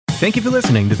Thank you for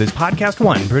listening to this Podcast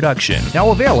One production. Now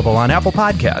available on Apple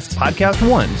Podcasts, Podcast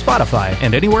One, Spotify,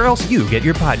 and anywhere else you get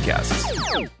your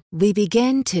podcasts. We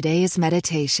begin today's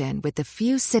meditation with a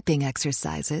few sipping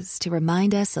exercises to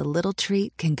remind us a little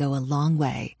treat can go a long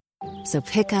way. So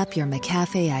pick up your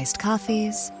McCafe iced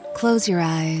coffees, close your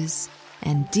eyes,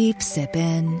 and deep sip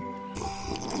in.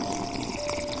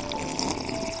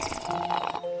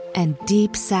 And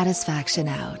deep satisfaction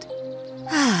out.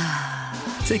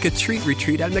 Take a treat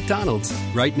retreat at McDonald's.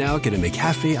 Right now, get a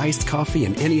McCafe iced coffee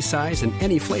in any size and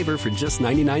any flavor for just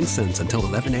 99 cents until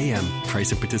 11 a.m.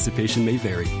 Price of participation may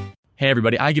vary. Hey,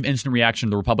 everybody. I give instant reaction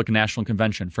to the Republican National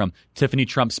Convention from Tiffany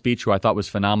Trump's speech, who I thought was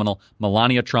phenomenal,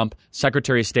 Melania Trump,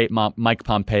 Secretary of State Mike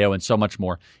Pompeo, and so much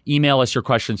more. Email us your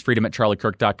questions,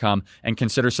 freedom@charliekirk.com, and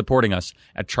consider supporting us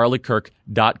at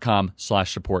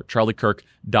charliekirk.com/support.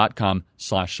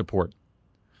 charliekirk.com/support.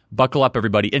 Buckle up,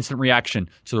 everybody. Instant reaction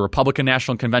to the Republican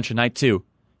National Convention Night 2.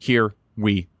 Here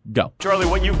we go. Charlie,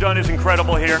 what you've done is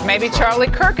incredible here. Maybe Charlie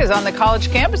Kirk is on the college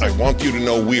campus. I want you to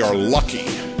know we are lucky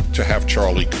to have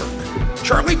Charlie Kirk.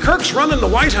 Charlie Kirk's running the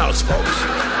White House, folks.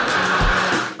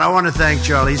 I want to thank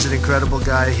Charlie. He's an incredible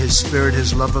guy. His spirit,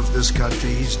 his love of this country.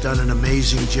 He's done an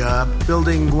amazing job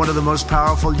building one of the most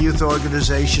powerful youth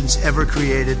organizations ever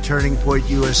created, Turning Point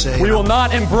USA. We will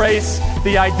not embrace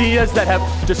the ideas that have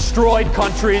destroyed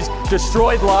countries,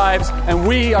 destroyed lives, and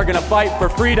we are going to fight for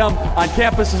freedom on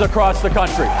campuses across the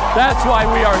country. That's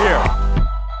why we are here.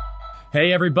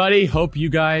 Hey, everybody. Hope you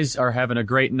guys are having a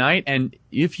great night. And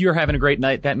if you're having a great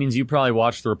night, that means you probably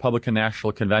watched the Republican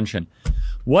National Convention.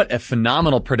 What a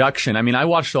phenomenal production. I mean, I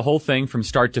watched the whole thing from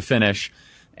start to finish,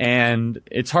 and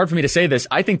it's hard for me to say this.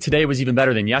 I think today was even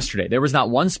better than yesterday. There was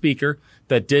not one speaker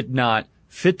that did not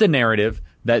fit the narrative,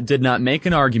 that did not make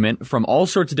an argument from all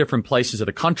sorts of different places of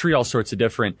the country, all sorts of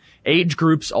different age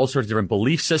groups, all sorts of different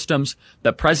belief systems,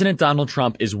 that President Donald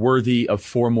Trump is worthy of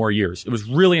 4 more years. It was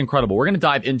really incredible. We're going to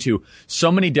dive into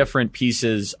so many different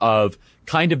pieces of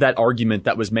kind of that argument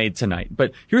that was made tonight.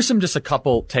 But here's just a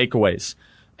couple takeaways.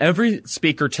 Every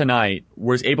speaker tonight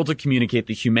was able to communicate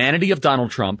the humanity of Donald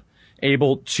Trump,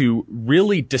 able to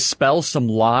really dispel some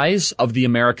lies of the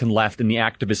American left and the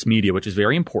activist media, which is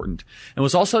very important, and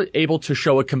was also able to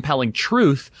show a compelling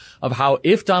truth of how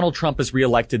if Donald Trump is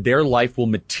reelected, their life will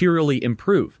materially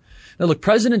improve. Now, look,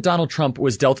 President Donald Trump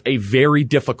was dealt a very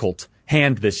difficult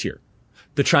hand this year.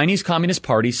 The Chinese Communist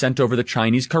Party sent over the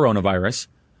Chinese coronavirus,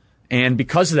 and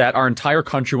because of that, our entire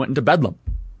country went into bedlam.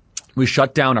 We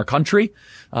shut down our country.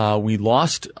 We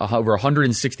lost over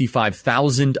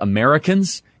 165,000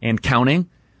 Americans and counting.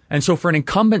 And so for an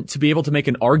incumbent to be able to make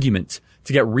an argument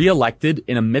to get reelected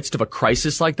in the midst of a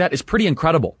crisis like that is pretty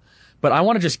incredible. But I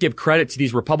want to just give credit to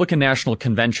these Republican National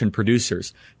Convention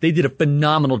producers. They did a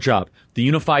phenomenal job. The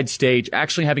unified stage,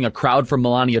 actually having a crowd for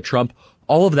Melania Trump,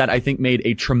 all of that I think made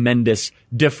a tremendous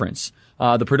difference.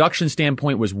 The production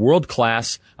standpoint was world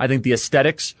class. I think the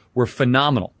aesthetics were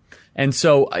phenomenal. And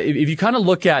so if you kind of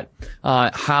look at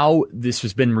how this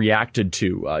has been reacted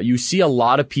to, you see a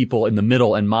lot of people in the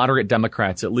middle and moderate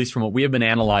Democrats, at least from what we have been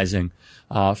analyzing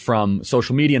from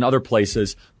social media and other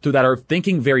places, that are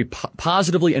thinking very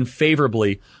positively and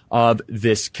favorably of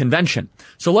this convention.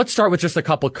 So let's start with just a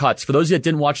couple cuts. For those of you that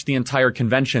didn't watch the entire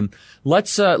convention,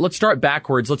 let's start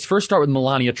backwards. Let's first start with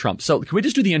Melania Trump. So can we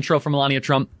just do the intro for Melania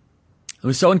Trump? It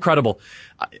was so incredible.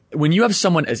 When you have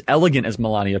someone as elegant as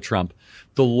Melania Trump,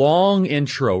 the long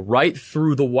intro right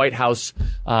through the White House,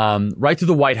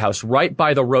 right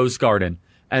by the Rose Garden,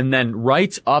 and then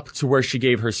right up to where she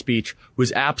gave her speech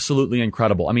was absolutely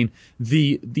incredible. I mean,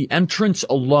 the entrance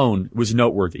alone was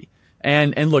noteworthy.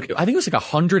 And look, I think it was like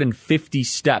 150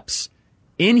 steps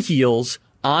in heels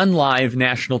on live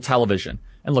national television.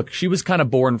 And look, she was kind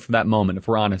of born for that moment, if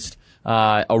we're honest.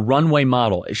 A runway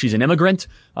model. She's an immigrant.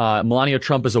 Melania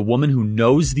Trump is a woman who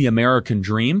knows the American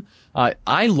dream.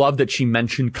 I love that she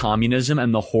mentioned communism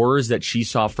and the horrors that she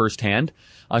saw firsthand.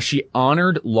 She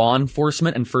honored law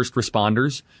enforcement and first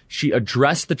responders. She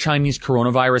addressed the Chinese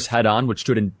coronavirus head on, which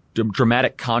stood in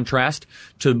dramatic contrast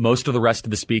to most of the rest of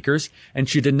the speakers. And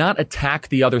she did not attack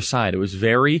the other side. It was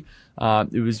very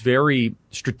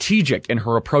strategic in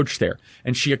her approach there.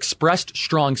 And she expressed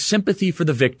strong sympathy for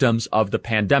the victims of the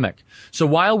pandemic. So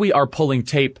while we are pulling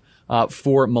tape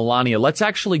for Melania, let's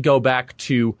actually go back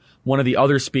to one of the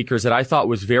other speakers that I thought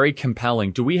was very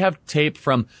compelling. Do we have tape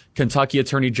from Kentucky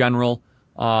Attorney General?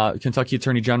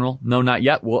 No, not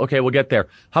yet. Well, okay, we'll get there.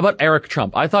 How about Eric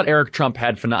Trump? I thought Eric Trump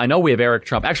had I know we have Eric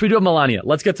Trump. Actually, we do have Melania.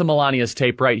 Let's get to Melania's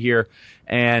tape right here.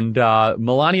 And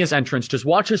Melania's entrance, just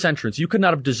watch this entrance. You could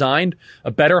not have designed a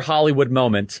better Hollywood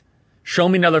moment. Show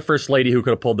me another first lady who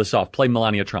could have pulled this off. Play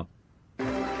Melania Trump.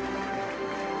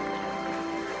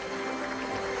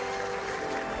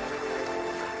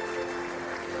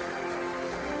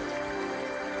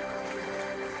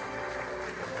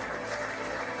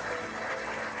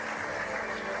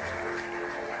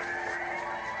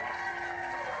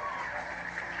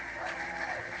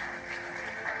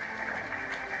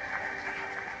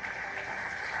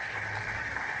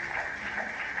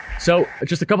 So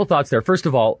just a couple thoughts there. First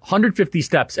of all, 150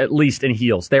 steps at least in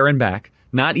heels, there and back.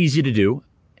 Not easy to do.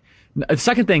 The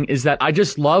second thing is that I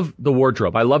just love the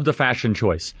wardrobe. I love the fashion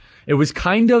choice. It was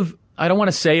kind of, I don't want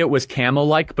to say it was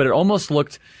camo-like, but it almost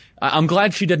looked, I'm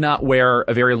glad she did not wear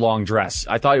a very long dress.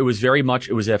 I thought it was very much,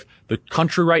 it was if the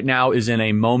country right now is in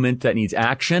a moment that needs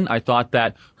action. I thought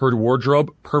that her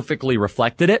wardrobe perfectly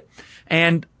reflected it.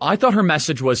 And I thought her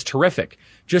message was terrific.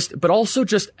 But also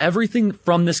everything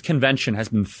from this convention has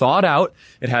been thought out.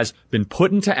 It has been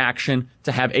put into action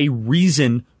to have a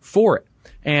reason for it.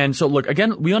 And so, look,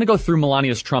 again, we want to go through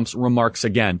Melania Trump's remarks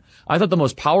again. I thought the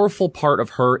most powerful part of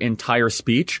her entire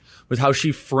speech was how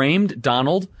she framed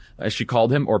Donald, as she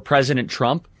called him, or President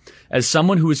Trump, as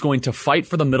someone who is going to fight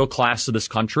for the middle class of this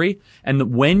country. And that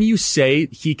when you say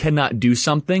he cannot do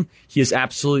something, he is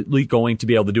absolutely going to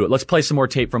be able to do it. Let's play some more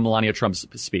tape from Melania Trump's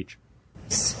speech.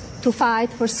 To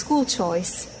fight for school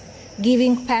choice,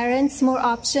 giving parents more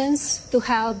options to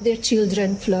help their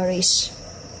children flourish.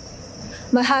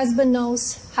 My husband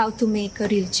knows how to make a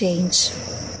real change.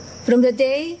 From the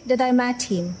day that I met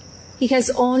him, he has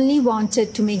only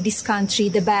wanted to make this country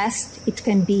the best it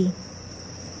can be.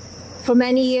 For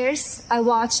many years, I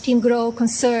watched him grow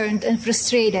concerned and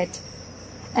frustrated,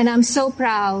 and I'm so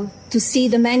proud to see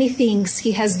the many things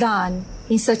he has done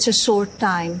in such a short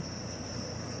time.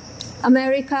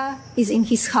 America is in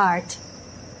his heart.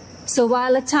 So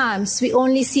while at times we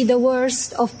only see the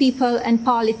worst of people and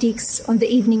politics on the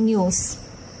evening news,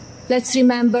 let's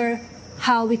remember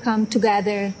how we come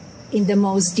together in the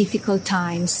most difficult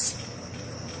times.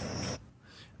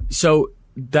 So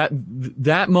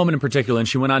that moment in particular, and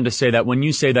she went on to say that when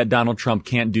you say that Donald Trump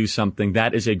can't do something,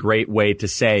 that is a great way to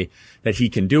say that he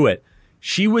can do it.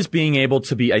 She was being able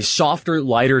to be a softer,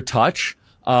 lighter touch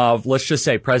of, let's just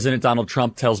say, President Donald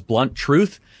Trump tells blunt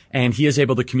truth, and he is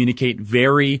able to communicate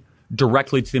very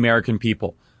directly to the American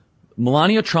people.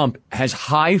 Melania Trump has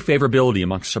high favorability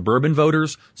amongst suburban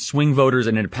voters, swing voters,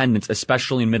 and independents,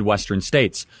 especially in Midwestern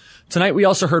states. Tonight, we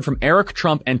also heard from Eric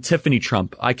Trump and Tiffany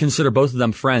Trump. I consider both of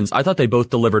them friends. I thought they both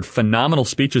delivered phenomenal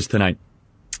speeches tonight.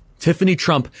 Tiffany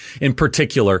Trump in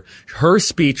particular, her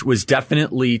speech was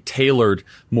definitely tailored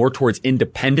more towards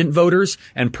independent voters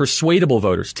and persuadable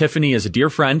voters. Tiffany is a dear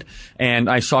friend, and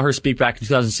I saw her speak back in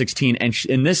 2016. And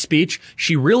in this speech,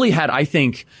 she really had, I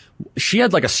think, she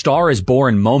had like a Star is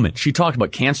Born moment. She talked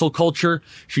about cancel culture.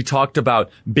 She talked about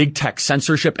big tech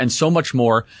censorship and so much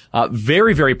more.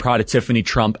 Very, very proud of Tiffany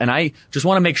Trump. And I just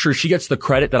want to make sure she gets the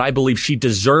credit that I believe she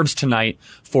deserves tonight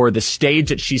for the stage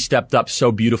that she stepped up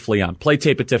so beautifully on. Play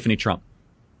tape of Tiffany Trump.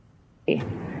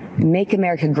 Make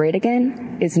America Great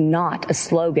Again is not a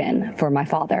slogan for my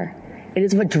father. It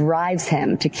is what drives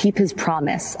him to keep his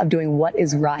promise of doing what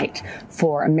is right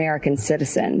for American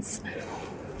citizens.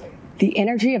 The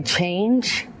energy of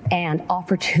change and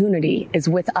opportunity is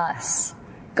with us.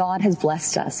 God has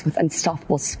blessed us with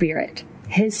unstoppable spirit,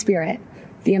 his spirit,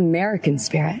 the American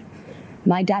spirit.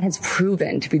 My dad has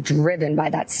proven to be driven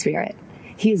by that spirit.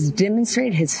 He has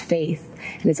demonstrated his faith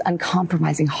and his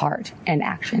uncompromising heart and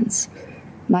actions.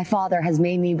 My father has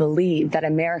made me believe that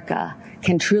America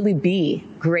can truly be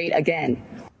great again.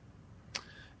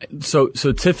 So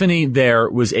Tiffany there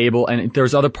was able, and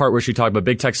there's other part where she talked about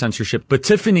big tech censorship, but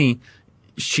Tiffany,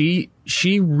 she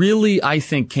really, I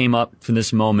think, came up to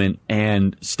this moment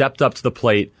and stepped up to the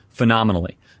plate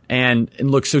phenomenally. And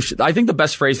look, I think the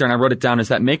best phrase there, and I wrote it down, is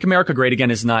that make America great again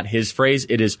is not his phrase.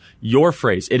 It is your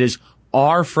phrase. It is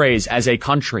our phrase as a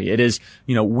country. It is,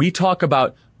 we talk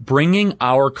about bringing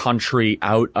our country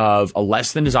out of a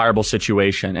less than desirable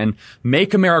situation and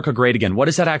make America great again. What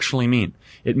does that actually mean?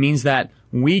 It means that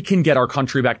we can get our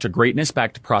country back to greatness,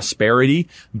 back to prosperity,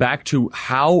 back to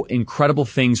how incredible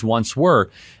things once were.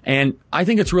 And I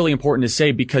think it's really important to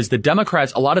say, because the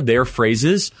Democrats, a lot of their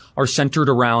phrases are centered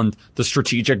around the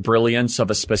strategic brilliance of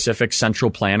a specific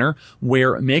central planner,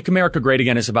 where Make America Great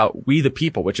Again is about we the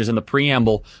people, which is in the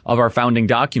preamble of our founding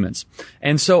documents.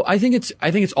 And so I think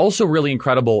it's also really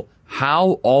incredible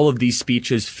how all of these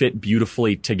speeches fit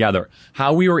beautifully together,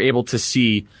 how we were able to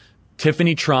see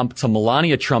Tiffany Trump to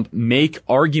Melania Trump make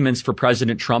arguments for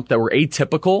President Trump that were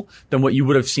atypical than what you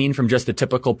would have seen from just a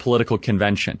typical political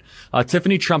convention.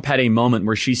 Tiffany Trump had a moment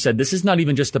where she said, this is not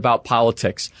even just about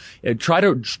politics. Try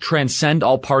to transcend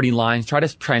all party lines, try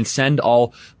to transcend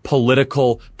all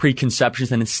political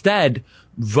preconceptions, and instead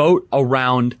vote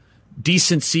around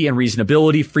decency and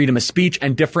reasonability, freedom of speech,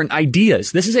 and different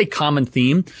ideas. This is a common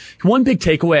theme. One big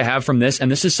takeaway I have from this,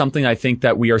 and this is something I think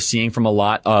that we are seeing from a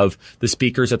lot of the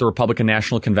speakers at the Republican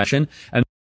National Convention, and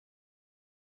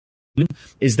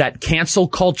is that cancel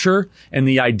culture and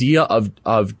the idea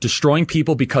of destroying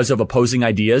people because of opposing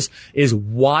ideas is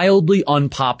wildly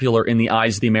unpopular in the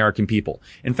eyes of the American people.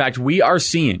 In fact,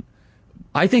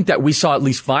 I think that we saw at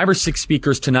least 5 or 6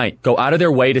 speakers tonight go out of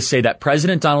their way to say that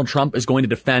President Donald Trump is going to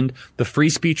defend the free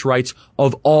speech rights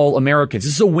of all Americans.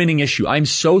 This is a winning issue. I'm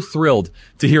so thrilled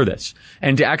to hear this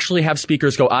and to actually have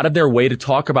speakers go out of their way to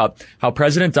talk about how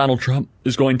President Donald Trump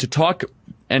is going to talk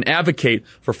and advocate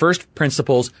for first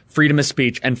principles, freedom of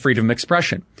speech, and freedom of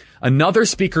expression. Another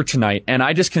speaker tonight, and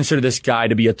I just consider this guy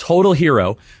to be a total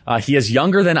hero. He is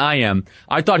younger than I am.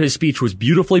 I thought his speech was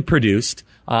beautifully produced.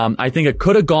 I think it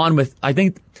could have gone with,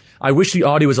 I wish the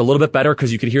audio was a little bit better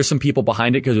because you could hear some people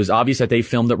behind it because it was obvious that they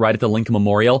filmed it right at the Lincoln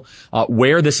Memorial,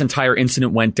 where this entire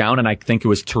incident went down. And I think it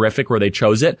was terrific where they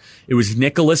chose it. It was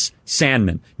Nicholas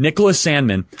Sandmann. Nicholas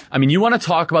Sandmann. I mean, you want to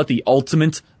talk about the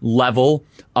ultimate level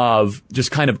of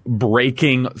just kind of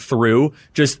breaking through.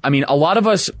 A lot of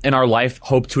us in our life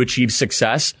hope to achieve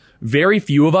success. Very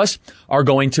few of us are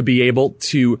going to be able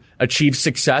to achieve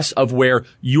success of where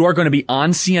you are going to be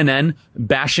on CNN,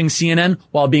 bashing CNN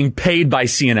while being paid by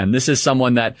CNN. This is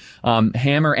someone that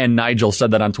Hammer and Nigel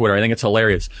said that on Twitter. I think it's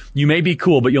hilarious. You may be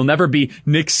cool, but you'll never be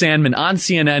Nick Sandmann on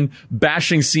CNN,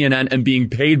 bashing CNN and being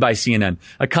paid by CNN.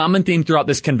 A common theme throughout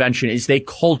this convention is a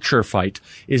culture fight,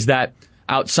 is that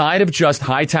outside of just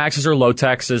high taxes or low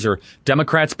taxes or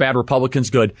Democrats bad, Republicans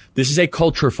good, this is a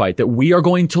culture fight that we are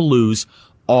going to lose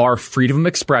our freedom of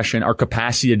expression, our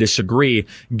capacity to disagree,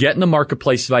 get in the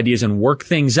marketplace of ideas and work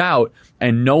things out,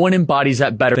 and no one embodies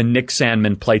that better than Nick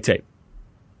Sandmann. Play tape.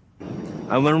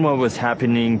 I learned what was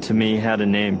happening to me had a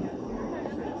name.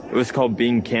 It was called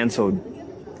being canceled,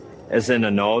 as in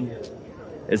annulled,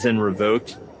 as in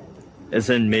revoked, as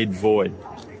in made void.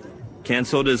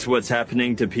 Canceled is what's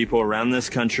happening to people around this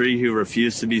country who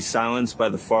refuse to be silenced by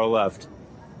the far left.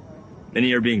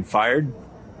 Many are being fired,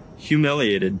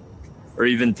 humiliated, or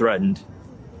even threatened.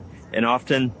 And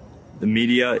often, the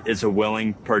media is a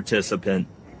willing participant.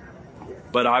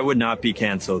 But I would not be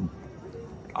canceled.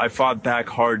 I fought back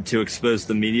hard to expose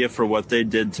the media for what they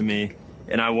did to me,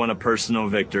 and I won a personal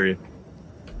victory.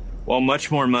 While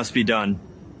much more must be done,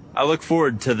 I look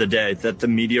forward to the day that the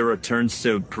media returns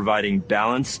to providing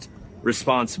balanced,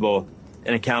 responsible,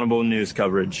 and accountable news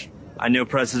coverage. I know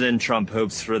President Trump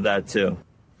hopes for that too.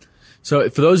 So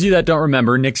for those of you that don't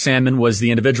remember, Nick Sandmann was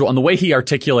the individual, and the way he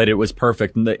articulated it was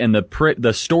perfect. And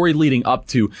the story leading up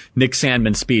to Nick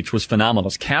Sandmann's speech was phenomenal. It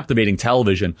was captivating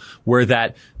television, where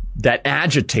that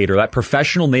agitator, that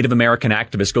professional Native American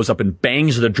activist, goes up and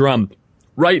bangs the drum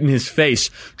right in his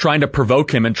face, trying to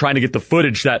provoke him and trying to get the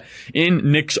footage that,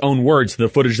 in Nick's own words, the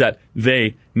footage that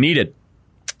they needed.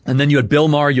 And then you had Bill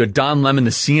Maher, you had Don Lemon, the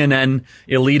CNN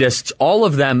elitists. All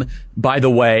of them, by the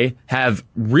way, have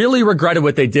really regretted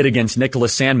what they did against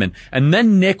Nicholas Sandmann. And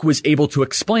then Nick was able to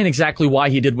explain exactly why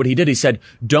he did what he did. He said,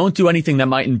 don't do anything that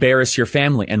might embarrass your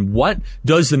family. And what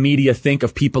does the media think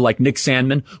of people like Nick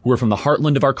Sandmann, who are from the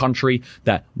heartland of our country,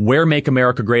 that wear Make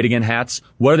America Great Again hats?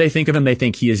 What do they think of him? They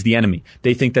think he is the enemy.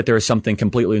 They think that there is something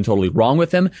completely and totally wrong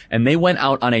with him. And they went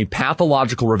out on a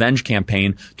pathological revenge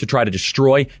campaign to try to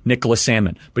destroy Nicholas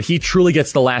Sandmann. But he truly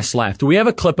gets the last laugh. Do we have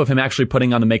a clip of him actually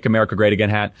putting on the Make America Great Again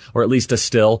hat, or at least a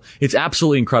still? It's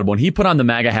absolutely incredible. When he put on the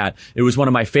MAGA hat, it was one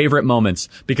of my favorite moments,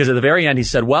 because at the very end he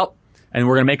said, well, and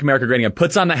we're going to make America great again,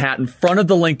 puts on the hat in front of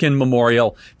the Lincoln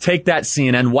Memorial. Take that,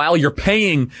 CNN, while you're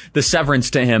paying the severance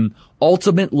to him.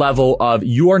 Ultimate level of,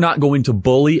 you are not going to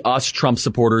bully us Trump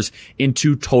supporters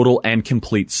into total and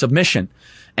complete submission.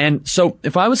 And so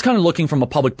if I was kind of looking from a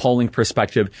public polling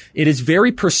perspective, it is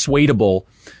very persuadable.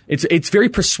 It's very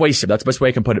persuasive. That's the best way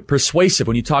I can put it. Persuasive.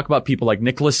 When you talk about people like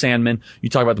Nicholas Sandmann, you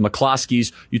talk about the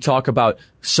McCloskeys, you talk about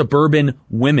suburban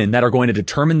women that are going to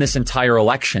determine this entire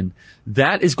election.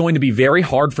 That is going to be very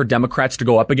hard for Democrats to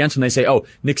go up against when they say, oh,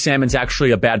 Nick Sandmann's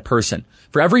actually a bad person.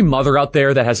 For every mother out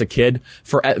there that has a kid,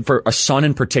 for a son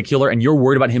in particular, and you're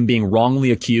worried about him being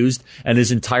wrongly accused and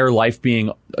his entire life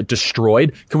being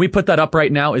destroyed. Can we put that up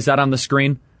right now? Is that on the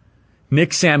screen?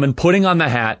 Nick Sandmann putting on the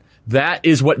hat. That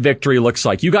is what victory looks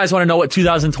like. You guys want to know what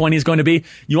 2020 is going to be?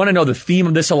 You want to know the theme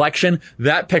of this election?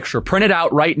 That picture. Print it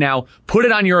out right now. Put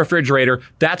it on your refrigerator.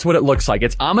 That's what it looks like.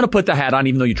 I'm going to put the hat on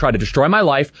even though you try to destroy my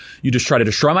life. You just try to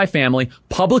destroy my family,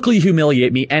 publicly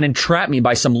humiliate me, and entrap me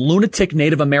by some lunatic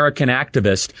Native American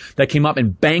activist that came up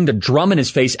and banged a drum in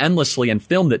his face endlessly and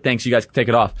filmed it. Thanks. You guys can take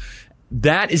it off.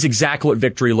 That is exactly what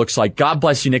victory looks like. God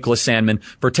bless you, Nicholas Sandmann,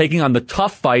 for taking on the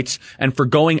tough fights and for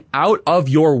going out of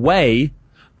your way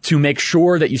to make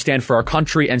sure that you stand for our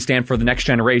country and stand for the next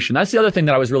generation. That's the other thing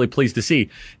that I was really pleased to see.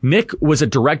 Nick was a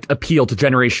direct appeal to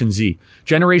Generation Z.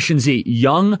 Generation Z,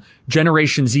 young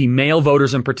Generation Z, male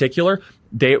voters in particular,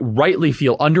 they rightly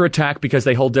feel under attack because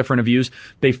they hold different views.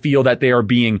 They feel that they are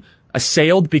being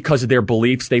assailed because of their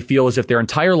beliefs. They feel as if their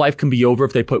entire life can be over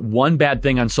if they put one bad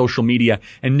thing on social media.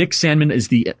 And Nick Sandmann is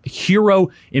the hero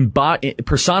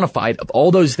personified of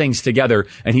all those things together,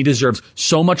 and he deserves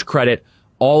so much credit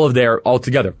all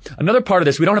together. Another part of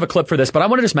this, we don't have a clip for this, but I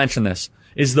want to just mention this,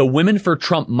 is the Women for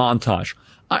Trump montage.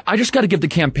 I just got to give the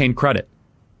campaign credit.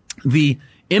 The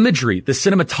imagery, the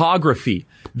cinematography,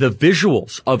 the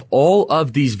visuals of all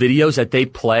of these videos that they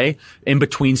play in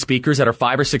between speakers that are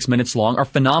 5 or 6 minutes long are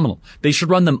phenomenal. They should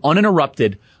run them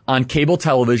uninterrupted on cable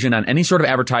television, on any sort of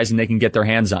advertising they can get their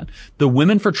hands on. The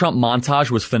Women for Trump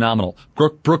montage was phenomenal.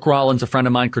 Brooke Rollins, a friend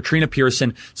of mine, Katrina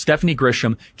Pearson, Stephanie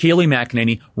Grisham, Kayleigh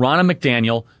McEnany, Ronna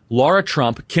McDaniel, Laura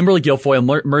Trump, Kimberly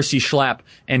Guilfoyle, Mercy Schlapp,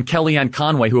 and Kellyanne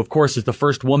Conway, who of course is the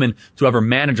first woman to ever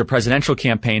manage a presidential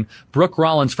campaign. Brooke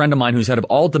Rollins, friend of mine who's head of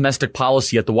all domestic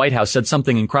policy at the White House, said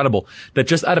something incredible, that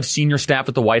just out of senior staff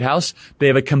at the White House, they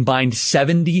have a combined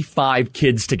 75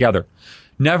 kids together.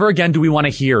 Never again do we want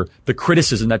to hear the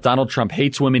criticism that Donald Trump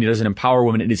hates women, he doesn't empower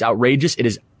women. It is outrageous, it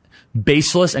is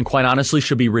baseless, and quite honestly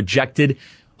should be rejected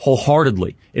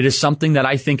wholeheartedly. It is something that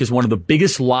I think is one of the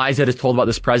biggest lies that is told about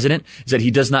this president, is that he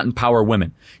does not empower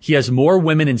women. He has more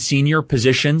women in senior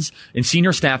positions, in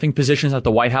senior staffing positions at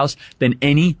the White House than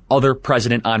any other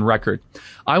president on record.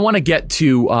 I want to get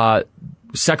to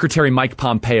Secretary Mike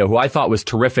Pompeo, who I thought was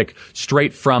terrific,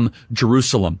 straight from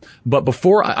Jerusalem. But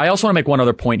before, I also want to make one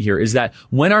other point here, is that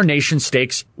when our nation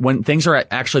stakes, when things are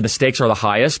actually, the stakes are the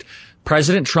highest,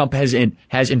 President Trump has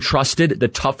entrusted the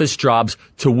toughest jobs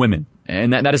to women.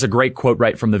 And that is a great quote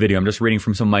right from the video. I'm just reading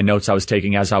from some of my notes I was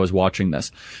taking as I was watching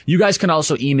this. You guys can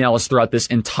also email us throughout this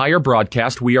entire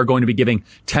broadcast. We are going to be giving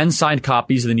 10 signed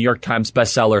copies of the New York Times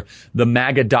bestseller, The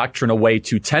MAGA Doctrine, away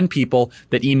to 10 people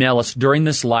that email us during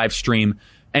this live stream.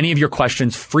 Any of your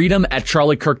questions,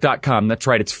 freedom@charliekirk.com. That's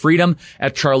right. It's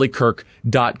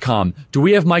freedom@charliekirk.com. Do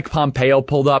we have Mike Pompeo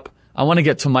pulled up? I want to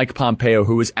get to Mike Pompeo,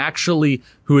 who is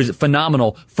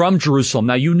phenomenal, from Jerusalem.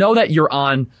 Now, you know that you're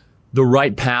on the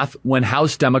right path when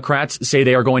House Democrats say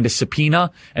they are going to subpoena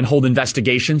and hold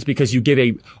investigations because you give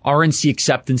a RNC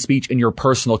acceptance speech in your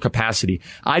personal capacity.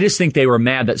 I just think they were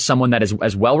mad that someone that is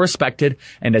as well respected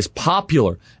and as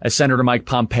popular as Senator Mike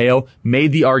Pompeo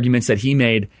made the arguments that he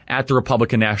made at the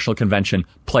Republican National Convention.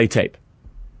 Play tape.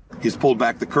 He's pulled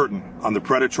back the curtain on the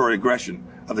predatory aggression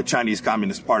of the Chinese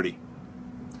Communist Party.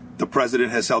 The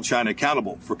president has held China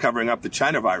accountable for covering up the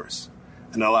China virus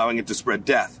and allowing it to spread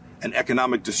death and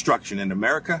economic destruction in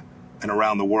America and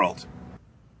around the world.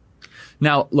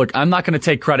 Now, look, I'm not going to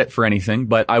take credit for anything,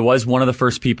 but I was one of the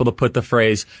first people to put the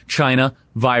phrase China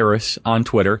virus on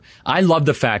Twitter. I love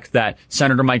the fact that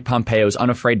Senator Mike Pompeo is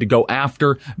unafraid to go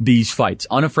after these fights,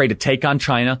 unafraid to take on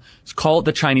China, call it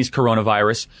the Chinese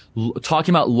coronavirus,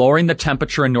 talking about lowering the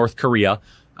temperature in North Korea,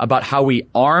 about how we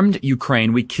armed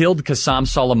Ukraine, we killed Qasem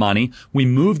Soleimani, we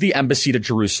moved the embassy to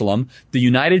Jerusalem, the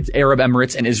United Arab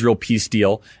Emirates and Israel peace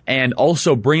deal, and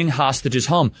also bringing hostages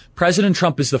home. President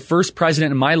Trump is the first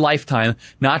president in my lifetime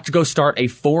not to go start a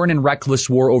foreign and reckless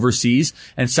war overseas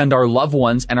and send our loved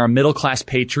ones and our middle-class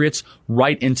patriots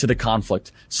right into the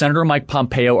conflict. Senator Mike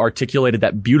Pompeo articulated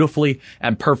that beautifully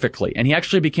and perfectly, and he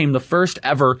actually became the first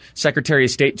ever Secretary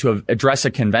of State to address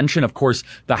a convention. Of course,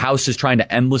 the House is trying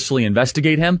to endlessly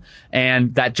investigate him,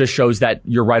 and that just shows that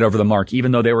you're right over the mark.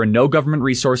 Even though there were no government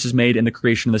resources made in the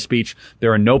creation of the speech,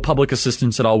 there are no public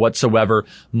assistance at all whatsoever.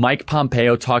 Mike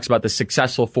Pompeo talks about the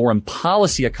successful foreign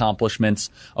policy accomplishments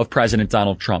of President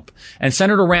Donald Trump. And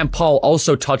Senator Rand Paul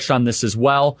also touched on this as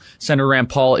well. Senator Rand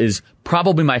Paul is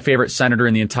probably my favorite senator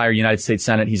in the entire United States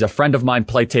Senate. He's a friend of mine.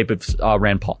 Play tape of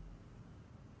Rand Paul.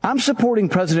 I'm supporting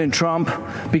President Trump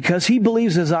because he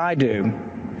believes, as I do,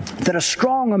 that a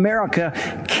strong America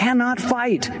cannot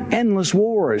fight endless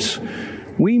wars.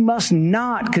 We must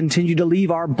not continue to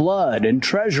leave our blood and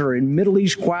treasure in Middle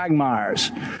East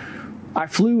quagmires. I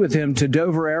flew with him to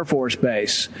Dover Air Force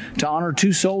Base to honor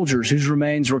 2 soldiers whose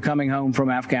remains were coming home from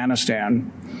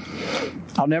Afghanistan.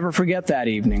 I'll never forget that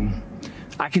evening.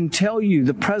 I can tell you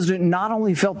the president not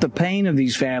only felt the pain of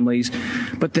these families,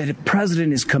 but that the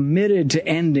president is committed to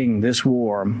ending this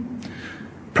war.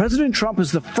 President Trump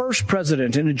is the first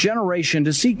president in a generation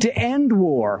to seek to end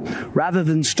war rather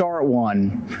than start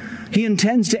one. He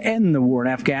intends to end the war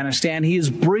in Afghanistan. He is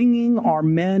bringing our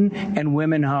men and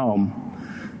women home.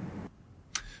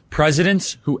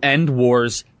 Presidents who end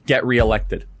wars get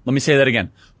reelected. Let me say that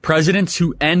again. Presidents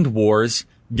who end wars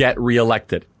get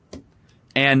reelected.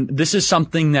 And this is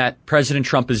something that President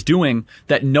Trump is doing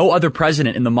that no other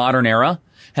president in the modern era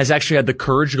has actually had the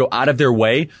courage to go out of their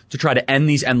way to try to end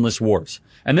these endless wars.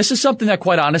 And this is something that,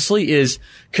 quite honestly, is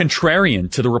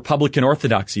contrarian to the Republican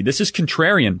orthodoxy. This is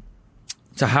contrarian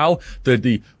to how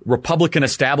the Republican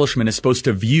establishment is supposed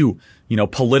to view,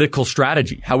 political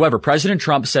strategy. However, President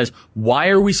Trump says, why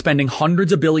are we spending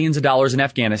hundreds of billions of dollars in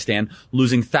Afghanistan,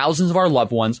 losing thousands of our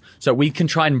loved ones, so that we can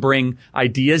try and bring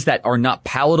ideas that are not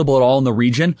palatable at all in the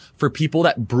region for people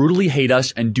that brutally hate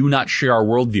us and do not share our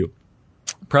worldview?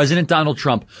 President Donald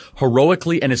Trump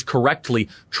heroically and is correctly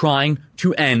trying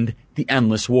to end the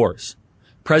endless wars.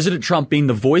 President Trump being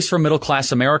the voice for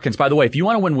middle-class Americans. By the way, if you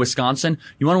want to win Wisconsin,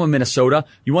 you want to win Minnesota,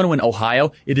 you want to win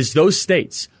Ohio, it is those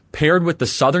states paired with the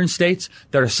southern states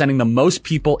that are sending the most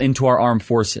people into our armed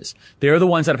forces. They are the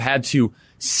ones that have had to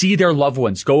see their loved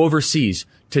ones go overseas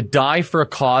to die for a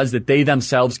cause that they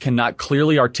themselves cannot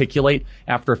clearly articulate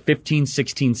after 15,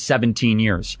 16, 17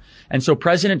 years. And so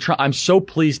President Trump, I'm so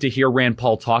pleased to hear Rand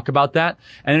Paul talk about that.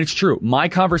 And it's true. My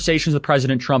conversations with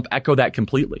President Trump echo that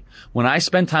completely. When I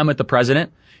spend time with the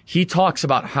president, he talks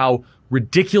about how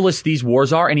ridiculous these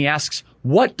wars are. And he asks,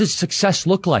 what does success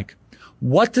look like?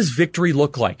 What does victory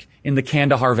look like in the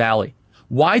Kandahar Valley?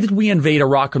 Why did we invade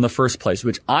Iraq in the first place?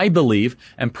 Which I believe,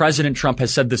 and President Trump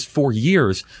has said this for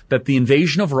years, that the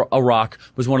invasion of Iraq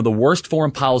was one of the worst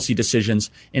foreign policy decisions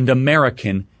in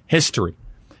American history.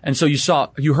 And so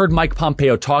you heard Mike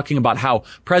Pompeo talking about how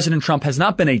President Trump has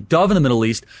not been a dove in the Middle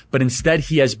East, but instead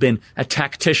he has been a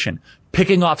tactician,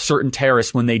 picking off certain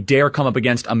terrorists when they dare come up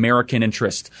against American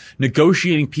interests,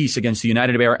 negotiating peace against the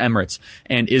United Arab Emirates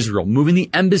and Israel, moving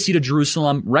the embassy to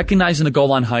Jerusalem, recognizing the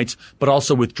Golan Heights, but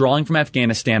also withdrawing from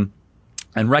Afghanistan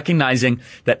and recognizing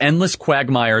that endless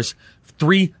quagmires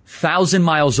 3,000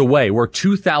 miles away, where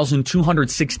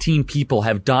 2,216 people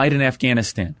have died in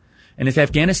Afghanistan. And is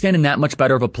Afghanistan in that much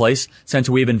better of a place since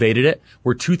we've invaded it,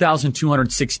 where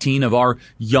 2,216 of our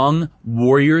young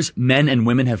warriors, men and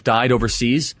women, have died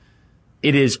overseas?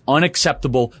 It is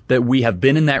unacceptable that we have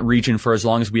been in that region for as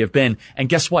long as we have been. And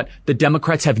guess what? The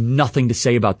Democrats have nothing to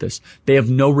say about this. They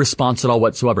have no response at all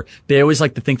whatsoever. They always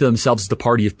like to think of themselves as the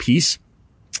party of peace.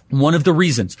 One of the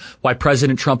reasons why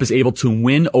President Trump is able to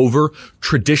win over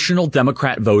traditional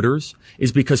Democrat voters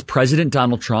is because President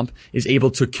Donald Trump is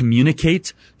able to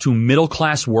communicate to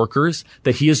middle-class workers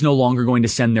that he is no longer going to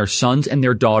send their sons and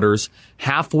their daughters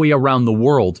halfway around the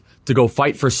world to go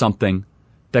fight for something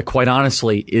that, quite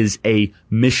honestly, is a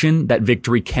mission that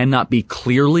victory cannot be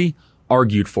clearly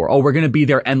argued for. Oh, we're going to be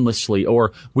there endlessly,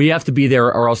 or we have to be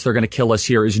there or else they're going to kill us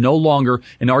here, is no longer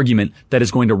an argument that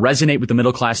is going to resonate with the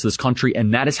middle class of this country.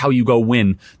 And that is how you go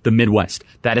win the Midwest.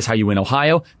 That is how you win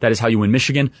Ohio. That is how you win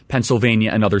Michigan,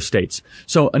 Pennsylvania, and other states.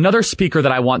 So another speaker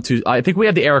that I think we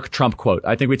had the Eric Trump quote.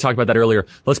 I think we talked about that earlier.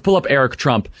 Let's pull up Eric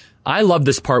Trump. I love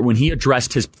this part when he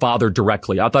addressed his father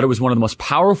directly. I thought it was one of the most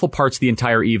powerful parts of the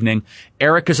entire evening.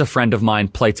 Eric is a friend of mine.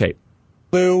 Play tape.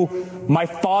 Lou, my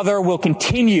father will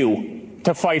continue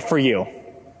to fight for you.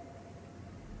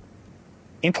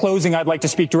 In closing, I'd like to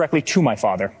speak directly to my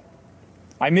father.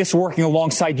 I miss working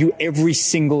alongside you every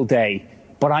single day,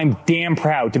 but I'm damn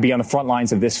proud to be on the front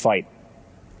lines of this fight.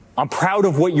 I'm proud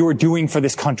of what you're doing for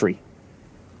this country.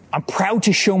 I'm proud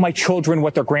to show my children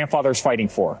what their grandfather's fighting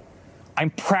for.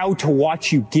 I'm proud to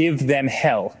watch you give them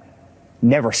hell.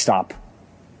 Never stop.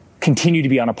 Continue to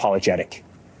be unapologetic.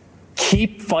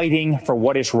 Keep fighting for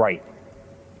what is right.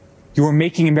 You are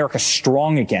making America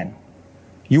strong again.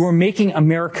 You are making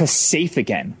America safe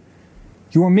again.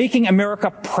 You are making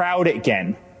America proud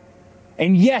again.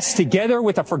 And yes, together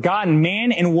with a forgotten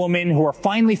man and woman who are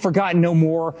finally forgotten no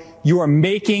more, you are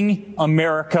making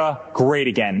America great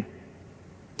again.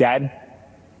 Dad,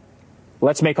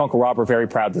 let's make Uncle Robert very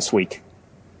proud this week.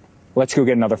 Let's go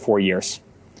get another 4 years.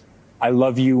 I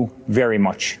love you very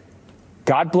much.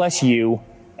 God bless you,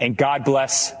 and God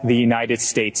bless the United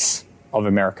States of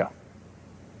America.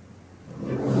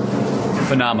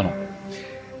 Phenomenal.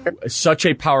 Such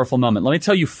a powerful moment. Let me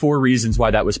tell you 4 reasons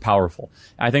why that was powerful.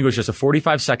 I think it was just a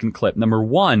 45-second clip. Number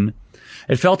one,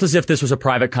 it felt as if this was a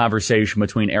private conversation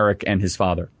between Eric and his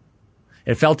father.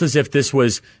 It felt as if this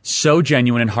was so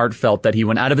genuine and heartfelt that he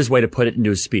went out of his way to put it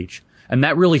into his speech. And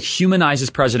that really humanizes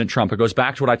President Trump. It goes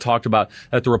back to what I talked about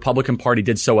that the Republican Party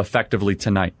did so effectively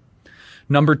tonight.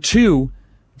 Number two,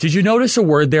 did you notice a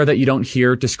word there that you don't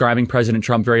hear describing President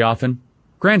Trump very often?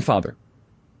 Grandfather.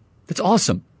 That's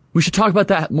awesome. We should talk about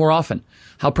that more often.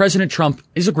 How President Trump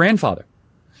is a grandfather.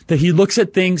 That he looks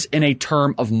at things in a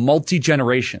term of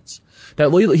multi-generations.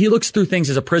 That he looks through things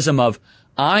as a prism of,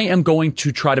 I am going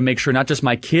to try to make sure not just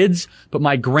my kids, but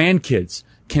my grandkids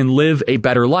can live a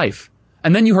better life.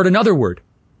 And then you heard another word,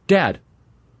 Dad.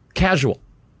 casual.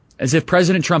 As if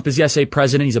President Trump is, yes, a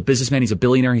president, he's a businessman, he's a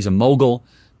billionaire, he's a mogul,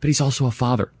 but he's also a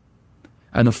father.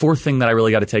 And the fourth thing that I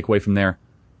really got to take away from there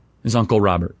is Uncle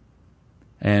Robert.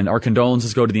 And our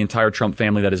condolences go to the entire Trump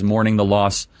family that is mourning the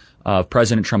loss of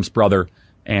President Trump's brother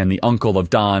and the uncle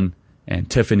of Don and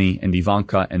Tiffany and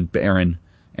Ivanka and Barron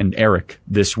and Eric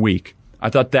this week. I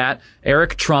thought that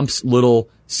Eric Trump's little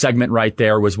segment right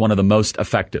there was one of the most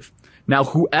effective. Now,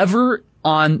 whoever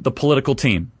on the political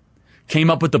team came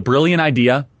up with the brilliant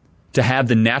idea to have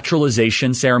the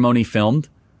naturalization ceremony filmed,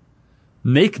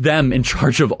 make them in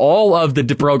charge of all of the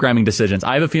programming decisions.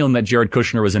 I have a feeling that Jared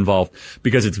Kushner was involved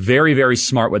because it's very, very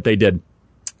smart what they did.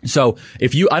 So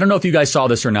I don't know if you guys saw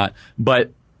this or not,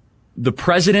 but the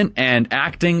president and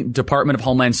acting Department of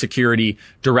Homeland Security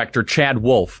Director Chad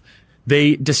Wolf,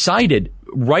 they decided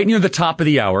right near the top of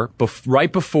the hour,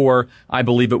 right before I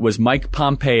believe it was Mike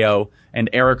Pompeo and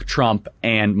Eric Trump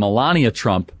and Melania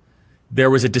Trump, there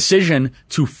was a decision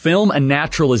to film a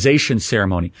naturalization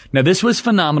ceremony. Now, this was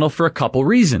phenomenal for a couple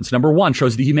reasons. Number one,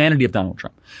 shows the humanity of Donald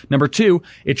Trump. Number two,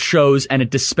 it shows and it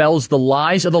dispels the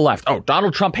lies of the left. Oh,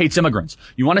 Donald Trump hates immigrants.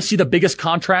 You want to see the biggest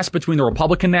contrast between the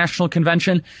Republican National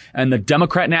Convention and the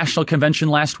Democrat National Convention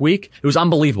last week? It was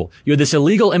unbelievable. You had this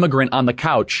illegal immigrant on the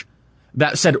couch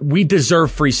that said, we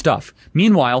deserve free stuff.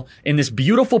 Meanwhile, in this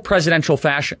beautiful presidential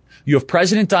fashion, you have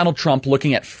President Donald Trump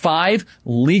looking at 5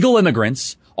 legal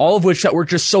immigrants, all of which that were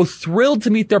just so thrilled to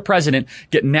meet their president,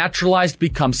 get naturalized,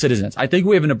 become citizens. I think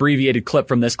we have an abbreviated clip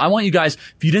from this. I want you guys,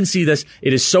 if you didn't see this,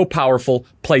 it is so powerful.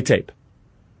 Play tape.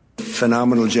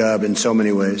 Phenomenal job in so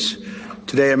many ways.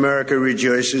 Today, America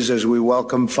rejoices as we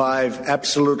welcome 5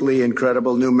 absolutely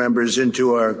incredible new members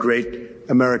into our great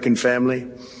American family.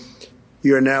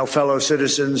 You are now fellow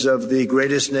citizens of the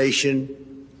greatest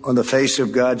nation on the face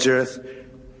of God's earth.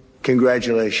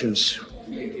 Congratulations.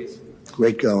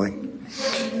 Great going.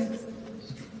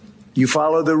 You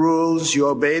followed the rules, you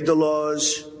obeyed the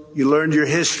laws, you learned your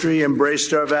history,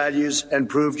 embraced our values, and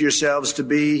proved yourselves to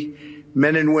be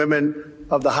men and women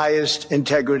of the highest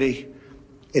integrity.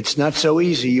 It's not so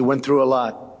easy. You went through a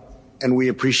lot, and we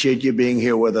appreciate you being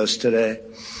here with us today.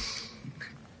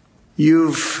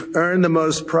 You've earned the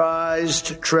most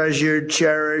prized, treasured,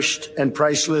 cherished, and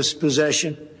priceless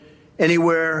possession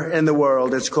anywhere in the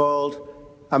world. It's called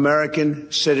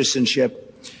American citizenship.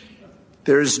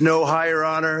 There's no higher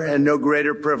honor and no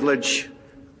greater privilege,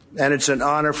 and it's an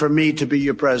honor for me to be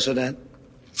your president.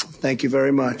 Thank you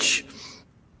very much.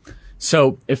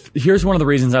 So here's one of the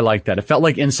reasons I like that. It felt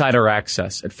like insider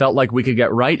access. It felt like we could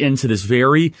get right into this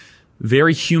very,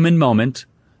 very human moment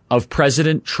of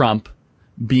President Trump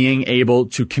being able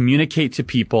to communicate to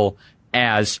people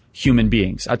as human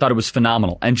beings. I thought it was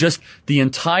phenomenal. And just the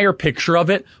entire picture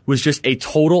of it was just a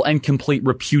total and complete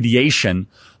repudiation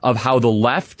of how the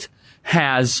left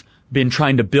has been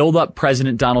trying to build up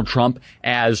President Donald Trump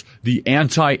as the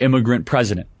anti-immigrant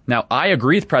president. Now, I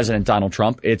agree with President Donald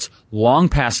Trump. It's long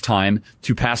past time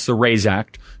to pass the RAISE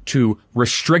Act to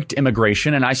restrict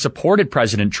immigration, and I supported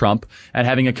President Trump at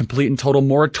having a complete and total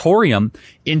moratorium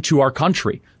into our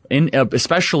country,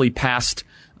 especially past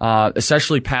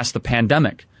the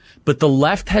pandemic. But the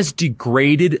left has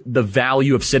degraded the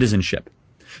value of citizenship.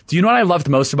 Do you know what I loved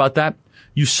most about that?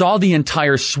 You saw the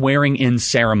entire swearing in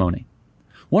ceremony.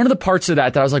 One of the parts of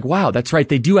that I was like, wow, that's right.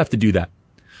 They do have to do that.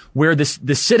 Where the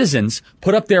citizens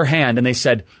put up their hand and they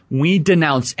said, we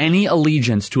denounce any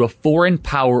allegiance to a foreign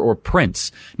power or prince.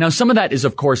 Now, some of that is,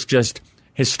 of course, just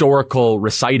historical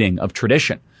reciting of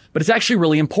tradition. But it's actually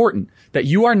really important that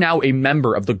you are now a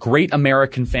member of the great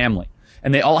American family.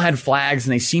 And they all had flags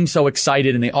and they seemed so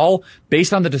excited. And they all,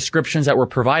 based on the descriptions that were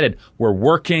provided, were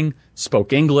working,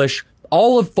 spoke English.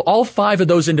 All 5 of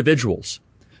those individuals,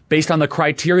 based on the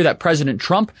criteria that President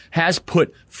Trump has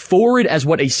put forward as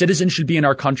what a citizen should be in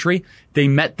our country, they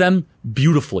met them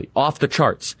beautifully, off the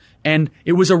charts. And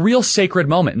it was a real sacred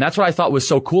moment. And that's what I thought was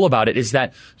so cool about it, is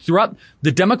that throughout,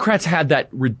 the Democrats had that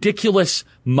ridiculous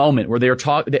moment where they were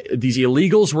these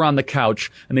illegals were on the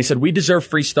couch and they said, we deserve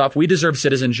free stuff, we deserve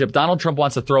citizenship, Donald Trump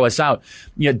wants to throw us out.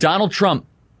 Yet Donald Trump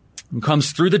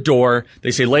comes through the door.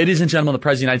 They say, ladies and gentlemen, the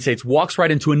President of the United States, walks right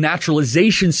into a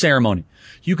naturalization ceremony.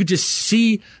 You could just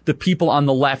see the people on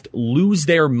the left lose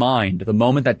their mind the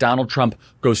moment that Donald Trump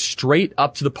goes straight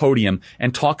up to the podium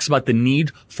and talks about the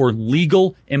need for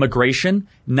legal immigration,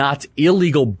 not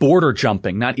illegal border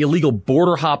jumping, not illegal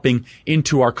border hopping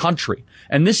into our country.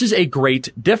 And this is a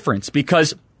great difference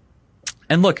because,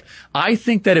 and look, I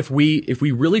think that if we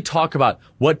really talk about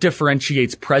what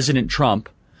differentiates President Trump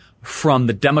from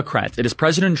the Democrats, it is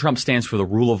President Trump stands for the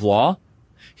rule of law.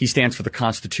 He stands for the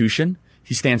Constitution.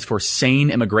 He stands for sane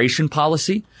immigration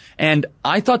policy. And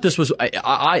I thought this was,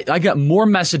 I got more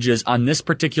messages on this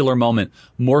particular moment,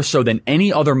 more so than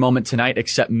any other moment tonight,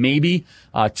 except maybe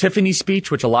Tiffany's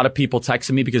speech, which a lot of people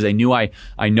texted me because they knew I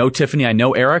know Tiffany, I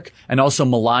know Eric, and also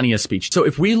Melania's speech. So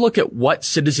if we look at what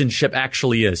citizenship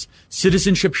actually is,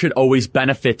 citizenship should always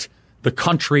benefit the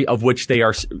country of which they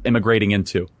are immigrating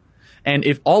into. And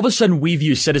if all of a sudden we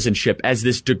view citizenship as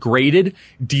this degraded,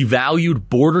 devalued,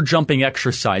 border-jumping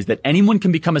exercise that anyone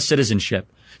can become a citizen,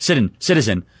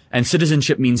 and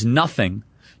citizenship means nothing,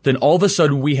 then all of a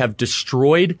sudden we have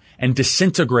destroyed and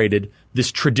disintegrated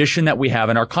this tradition that we have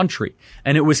in our country.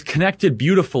 And it was connected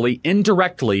beautifully,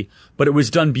 indirectly, but it was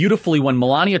done beautifully when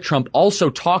Melania Trump also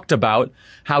talked about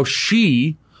how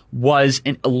she was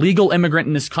an illegal immigrant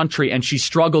in this country and she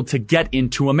struggled to get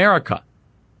into America.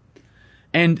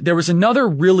 And there was another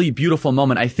really beautiful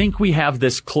moment. I think we have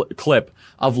this clip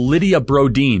of Lydia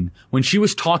Brodeen when she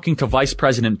was talking to Vice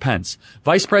President Pence.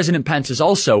 Vice President Pence is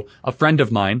also a friend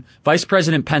of mine. Vice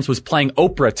President Pence was playing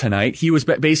Oprah tonight. He was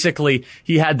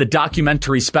he had the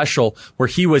documentary special where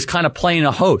he was kind of playing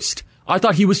a host. I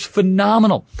thought he was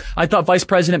phenomenal. I thought Vice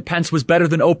President Pence was better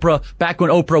than Oprah back when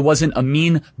Oprah wasn't a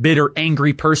mean, bitter,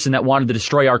 angry person that wanted to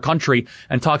destroy our country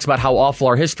and talks about how awful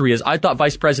our history is. I thought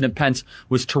Vice President Pence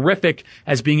was terrific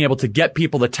as being able to get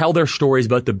people to tell their stories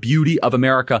about the beauty of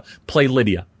America. Play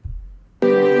Lydia.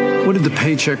 What did the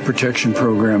Paycheck Protection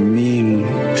Program mean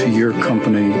to your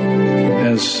company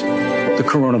as the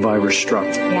coronavirus struck?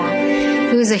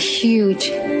 Yeah, it was a huge,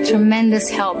 tremendous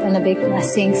help and a big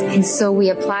blessing. And so we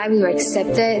applied, we were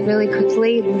accepted really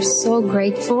quickly. We're so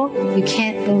grateful. You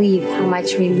can't believe how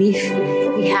much relief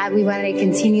we had. We want to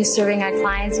continue serving our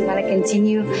clients. We want to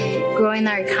continue growing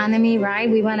our economy, right?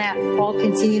 We want to all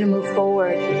continue to move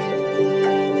forward.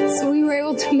 So we were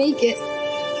able to make it.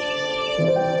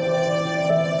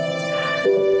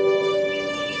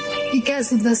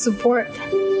 Because of the support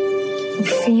of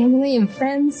family and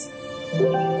friends,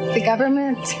 the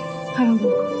government.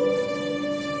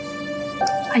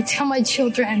 I tell my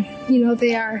children,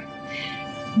 they are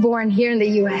born here in the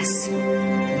U.S.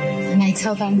 And I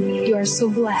tell them, you are so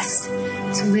blessed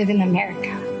to live in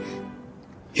America.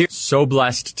 So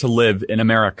blessed to live in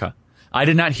America. I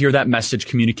did not hear that message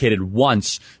communicated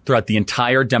once throughout the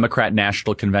entire Democrat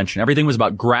National Convention. Everything was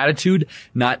about gratitude,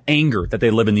 not anger that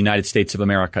they live in the United States of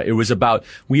America. It was about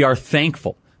we are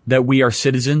thankful that we are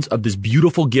citizens of this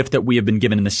beautiful gift that we have been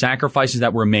given and the sacrifices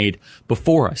that were made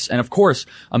before us. And of course,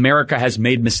 America has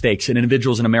made mistakes and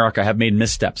individuals in America have made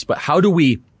missteps. But how do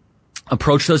we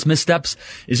approach those missteps?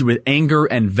 Is it with anger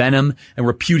and venom and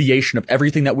repudiation of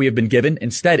everything that we have been given?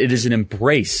 Instead, it is an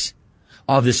embrace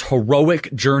of this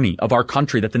heroic journey of our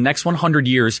country that the next 100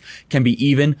 years can be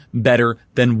even better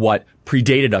than what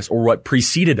predated us or what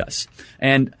preceded us.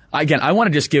 And again, I want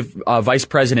to just give Vice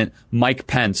President Mike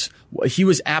Pence, he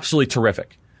was absolutely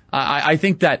terrific. I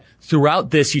think that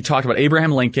throughout this, he talked about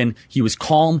Abraham Lincoln. He was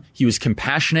calm. He was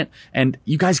compassionate. And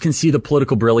you guys can see the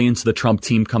political brilliance of the Trump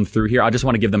team come through here. I just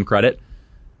want to give them credit.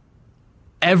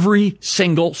 Every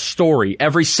single story,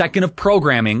 every second of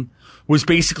programming was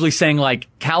basically saying, like,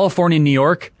 California and New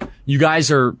York, you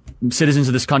guys are citizens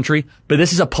of this country, but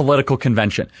this is a political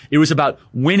convention. It was about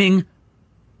winning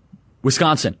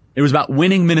Wisconsin. It was about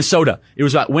winning Minnesota. It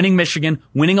was about winning Michigan,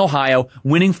 winning Ohio,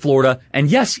 winning Florida, and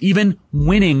yes, even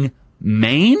winning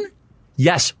Maine.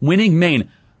 Yes, winning Maine.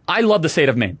 I love the state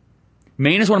of Maine.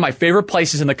 Maine is one of my favorite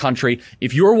places in the country.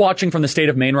 If you're watching from the state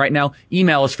of Maine right now,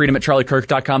 email us,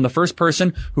 freedom@charliekirk.com. The first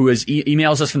person who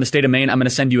emails us from the state of Maine, I'm going to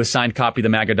send you a signed copy of the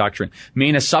MAGA Doctrine.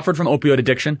 Maine has suffered from opioid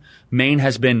addiction. Maine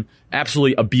has been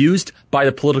absolutely abused by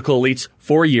the political elites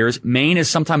for years. Maine is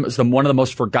sometimes one of the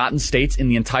most forgotten states in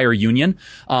the entire union.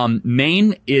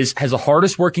 Maine has the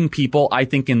hardest working people, I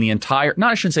think, in the entire,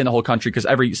 I shouldn't say in the whole country because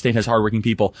every state has hardworking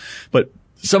people, but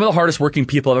some of the hardest working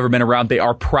people I've ever been around. They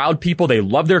are proud people. They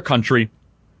love their country.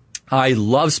 I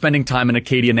love spending time in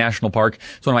Acadia National Park.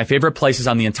 It's one of my favorite places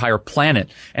on the entire planet.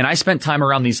 And I spent time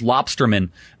around these lobstermen.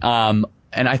 And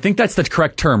I think that's the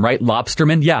correct term, right?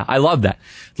 Lobsterman. Yeah, I love that.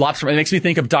 Lobsterman. It makes me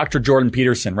think of Dr. Jordan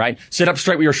Peterson, right? Sit up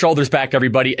straight with your shoulders back,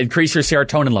 everybody. Increase your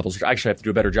serotonin levels, which I actually have to do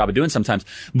a better job of doing sometimes.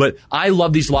 But I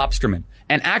love these lobstermen.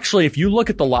 And actually, if you look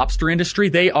at the lobster industry,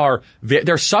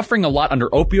 they're suffering a lot under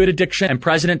opioid addiction. And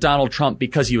President Donald Trump,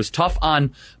 because he was tough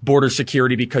on border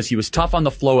security, because he was tough on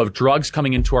the flow of drugs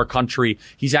coming into our country,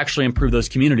 he's actually improved those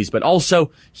communities. But also,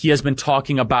 he has been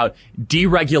talking about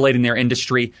deregulating their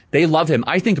industry. They love him.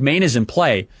 I think Maine is in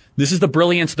play. This is the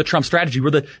brilliance of the Trump strategy,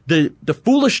 where the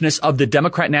foolishness of the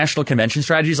Democrat National Convention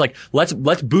strategy is like, let's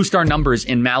boost our numbers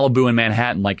in Malibu and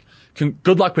Manhattan. Like,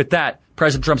 good luck with that.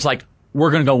 President Trump's like, we're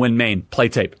going to go win Maine. Play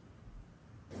tape.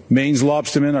 Maine's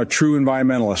lobstermen are true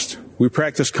environmentalists. We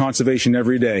practice conservation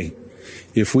every day.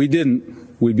 If we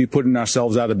didn't, we'd be putting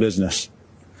ourselves out of business.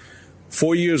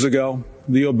 4 years ago,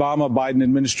 the Obama-Biden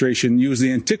administration used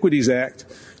the Antiquities Act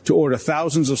to order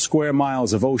thousands of square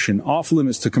miles of ocean off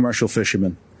limits to commercial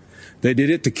fishermen. They did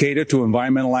it to cater to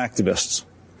environmental activists.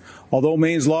 Although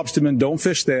Maine's lobstermen don't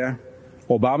fish there,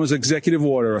 Obama's executive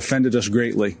order offended us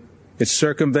greatly. It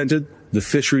circumvented the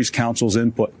Fisheries Council's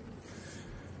input.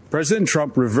 President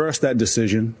Trump reversed that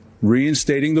decision,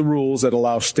 reinstating the rules that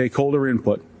allow stakeholder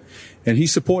input, and he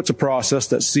supports a process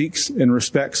that seeks and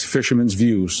respects fishermen's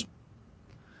views.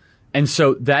 And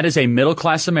so that is a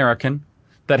middle-class American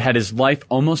that had his life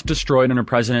almost destroyed under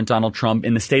President Donald Trump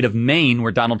in the state of Maine,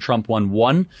 where Donald Trump won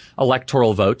one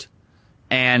electoral vote,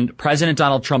 and President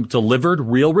Donald Trump delivered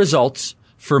real results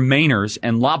for Mainers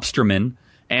and lobstermen.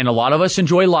 And a lot of us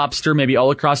enjoy lobster, maybe all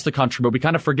across the country, but we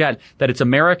kind of forget that it's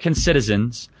American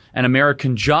citizens and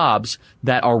American jobs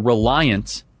that are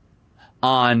reliant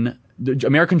on the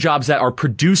American jobs that are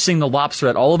producing the lobster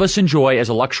that all of us enjoy as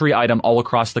a luxury item all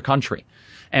across the country.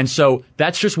 And so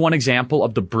that's just one example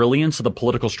of the brilliance of the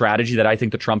political strategy that I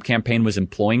think the Trump campaign was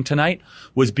employing tonight,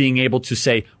 was being able to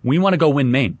say, we want to go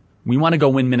win Maine. We want to go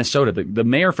win Minnesota. The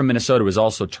mayor from Minnesota was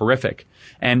also terrific.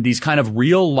 And these kind of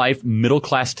real life middle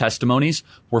class testimonies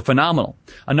were phenomenal.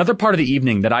 Another part of the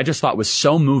evening that I just thought was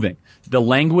so moving, the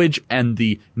language and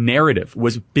the narrative,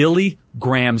 was Billy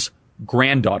Graham's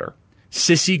granddaughter,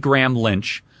 Sissy Graham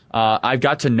Lynch. I've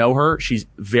got to know her. She's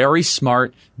very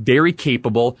smart, very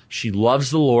capable. She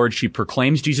loves the Lord. She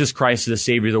proclaims Jesus Christ as the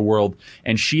Savior of the world.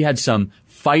 And she had some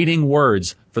fighting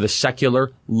words for the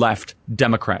secular left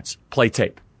Democrats. Play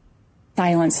tape.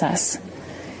 Silence us.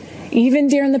 Even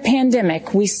during the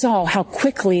pandemic, we saw how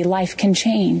quickly life can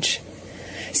change.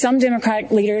 Some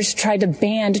Democratic leaders tried to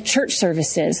ban church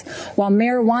services while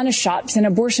marijuana shops and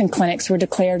abortion clinics were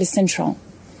declared essential.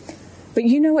 But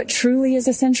you know what truly is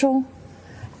essential?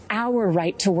 Our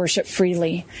right to worship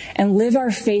freely and live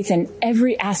our faith in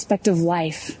every aspect of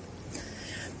life.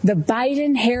 The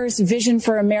Biden-Harris vision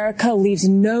for America leaves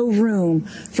no room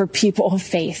for people of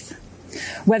faith.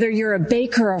 Whether you're a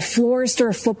baker, a florist, or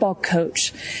a football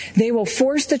coach, they will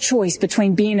force the choice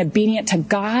between being obedient to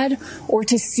God or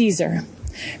to Caesar,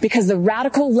 because the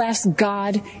radical left's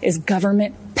God is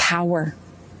government power.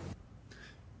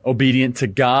 Obedient to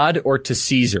God or to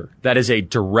Caesar. That is a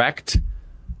direct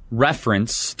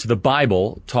reference to the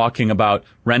Bible talking about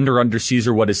render unto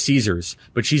Caesar what is Caesar's.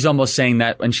 But she's almost saying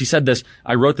that, and she said this,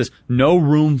 I wrote this, no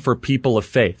room for people of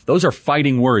faith. Those are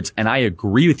fighting words, and I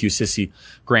agree with you, Sissy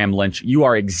Graham Lynch. You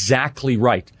are exactly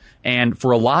right. And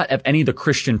for a lot of any of the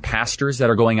Christian pastors that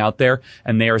are going out there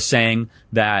and they are saying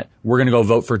that we're going to go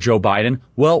vote for Joe Biden,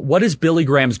 well, what does Billy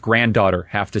Graham's granddaughter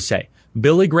have to say?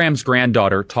 Billy Graham's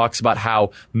granddaughter talks about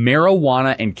how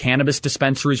marijuana and cannabis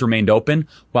dispensaries remained open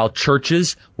while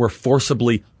churches were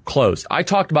forcibly closed. I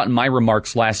talked about in my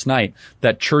remarks last night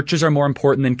that churches are more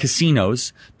important than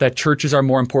casinos, that churches are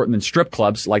more important than strip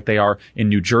clubs like they are in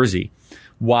New Jersey,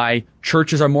 why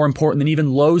churches are more important than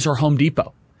even Lowe's or Home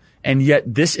Depot. And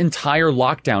yet this entire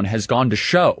lockdown has gone to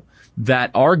show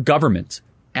that our government,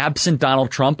 absent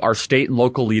Donald Trump, our state and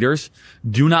local leaders,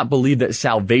 do not believe that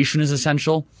salvation is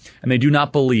essential, and they do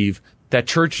not believe that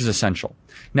church is essential.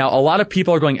 Now, a lot of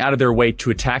people are going out of their way to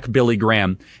attack Billy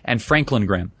Graham and Franklin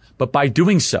Graham, but by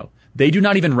doing so, they do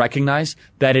not even recognize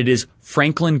that it is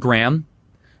Franklin Graham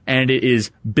and it is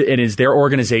their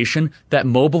organization that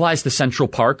mobilized the Central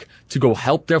Park to go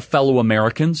help their fellow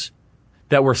Americans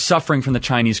that were suffering from the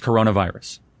Chinese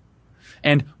coronavirus.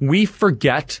 And we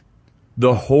forget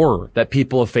the horror that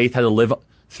people of faith had to live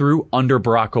through under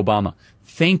Barack Obama.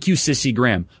 Thank you, Sissy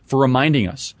Graham, for reminding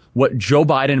us what Joe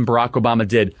Biden and Barack Obama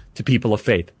did to people of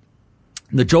faith.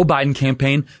 The Joe Biden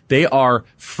campaign, they are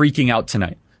freaking out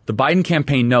tonight. The Biden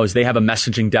campaign knows they have a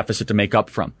messaging deficit to make up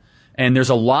from. And there's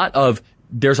a lot of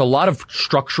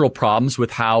structural problems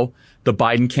with how the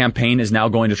Biden campaign is now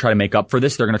going to try to make up for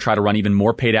this. They're going to try to run even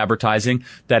more paid advertising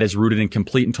that is rooted in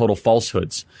complete and total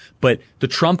falsehoods. But the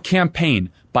Trump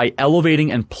campaign, by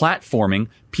elevating and platforming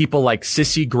people like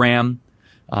Sissy Graham,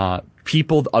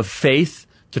 people of faith,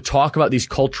 to talk about these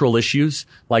cultural issues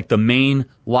like the Maine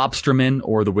lobsterman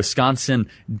or the Wisconsin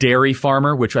dairy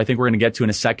farmer, which I think we're going to get to in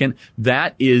a second,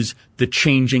 that is the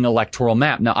changing electoral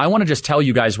map. Now, I want to just tell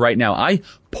you guys right now, I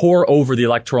pore over the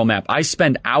electoral map. I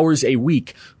spend hours a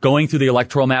week going through the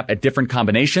electoral map at different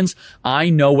combinations. I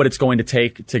know what it's going to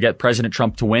take to get President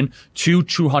Trump to win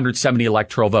 270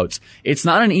 electoral votes. It's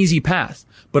not an easy path,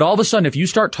 but all of a sudden, if you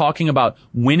start talking about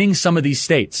winning some of these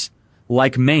states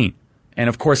like Maine, And,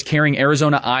 of course, carrying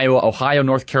Arizona, Iowa, Ohio,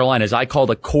 North Carolina, as I call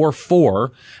the core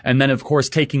four, and then, of course,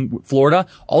 taking Florida,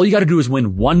 all you got to do is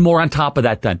win one more on top of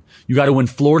that then. You got to win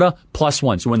Florida plus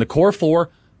one. So win the core four,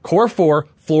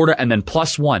 Florida, and then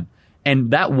plus one.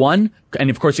 And that one, and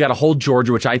of course you got to hold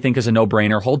Georgia, which I think is a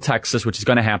no-brainer, hold Texas, which is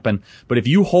going to happen. But if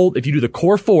you do the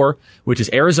core four, which is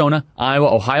Arizona,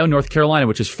 Iowa, Ohio, North Carolina,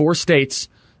 which is 4 states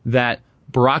that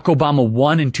Barack Obama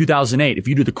won in 2008. If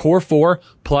you do the core four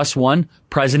plus one,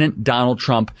 President Donald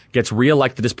Trump gets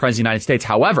reelected as president of the United States.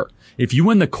 However, if you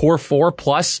win the core four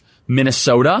plus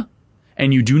Minnesota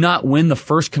and you do not win the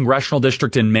 1st congressional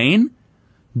district in Maine,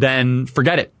 then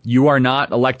forget it. You are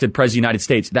not elected president of the United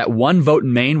States. That one vote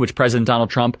in Maine, which President Donald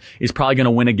Trump is probably going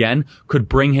to win again, could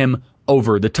bring him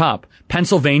over the top.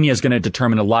 Pennsylvania is going to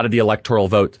determine a lot of the electoral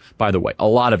vote, by the way, a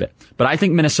lot of it. But I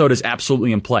think Minnesota is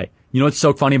absolutely in play. You know what's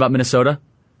so funny about Minnesota?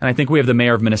 And I think we have the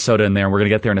mayor of Minnesota in there, and we're going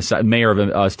to get there in a second. Mayor of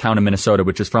a town in Minnesota,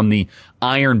 which is from the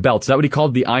Iron Belt. Is that what he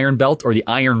called the Iron Belt or the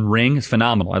Iron Ring? It's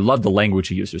phenomenal. I love the language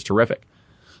he used. It's terrific.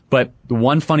 But the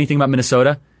one funny thing about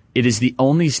Minnesota, it is the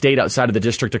only state outside of the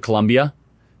District of Columbia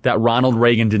that Ronald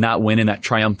Reagan did not win in that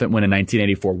triumphant win in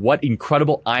 1984. What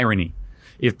incredible irony.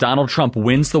 If Donald Trump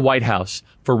wins the White House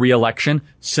for re-election,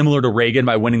 similar to Reagan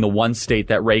by winning the one state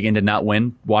that Reagan did not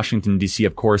win, Washington, D.C.,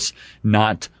 of course,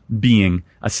 not being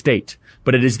a state.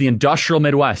 But it is the industrial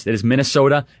Midwest. It is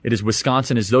Minnesota. It is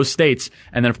Wisconsin. It is those states.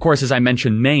 And then, of course, as I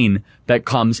mentioned, Maine that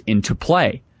comes into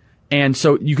play. And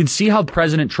so you can see how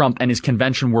President Trump and his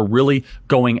convention were really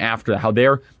going after that, how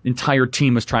their entire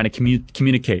team was trying to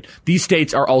communicate. These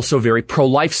states are also very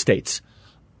pro-life states.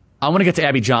 I want to get to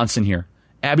Abby Johnson here.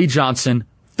 Abby Johnson,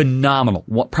 phenomenal.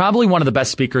 Probably one of the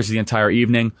best speakers of the entire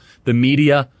evening. The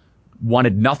media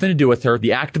wanted nothing to do with her. The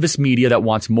activist media that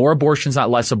wants more abortions, not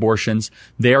less abortions,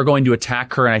 they are going to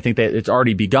attack her, and I think that it's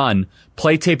already begun.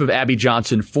 Play tape of Abby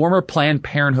Johnson, former Planned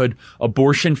Parenthood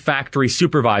abortion factory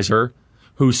supervisor,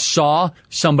 who saw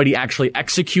somebody actually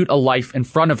execute a life in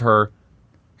front of her.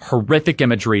 Horrific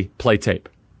imagery. Play tape.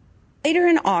 Later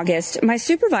in August, my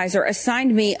supervisor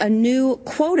assigned me a new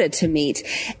quota to meet,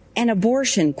 an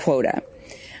abortion quota.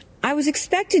 I was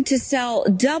expected to sell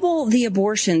double the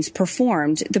abortions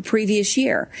performed the previous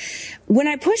year. When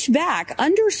I pushed back,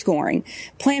 underscoring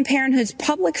Planned Parenthood's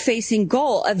public-facing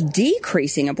goal of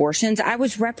decreasing abortions, I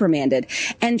was reprimanded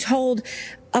and told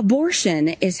abortion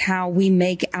is how we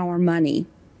make our money.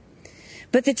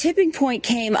 But the tipping point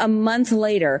came a month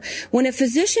later when a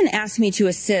physician asked me to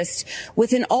assist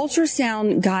with an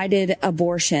ultrasound-guided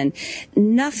abortion.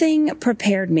 Nothing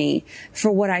prepared me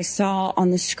for what I saw on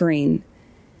the screen.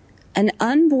 An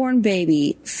unborn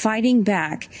baby fighting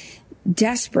back,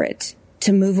 desperate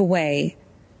to move away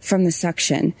from the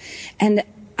suction. And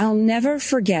I'll never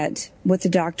forget what the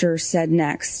doctor said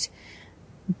next.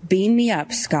 "Beam me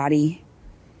up, Scotty."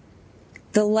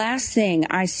 The last thing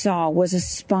I saw was a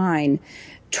spine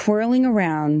twirling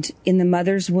around in the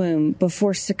mother's womb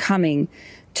before succumbing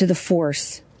to the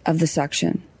force of the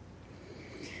suction.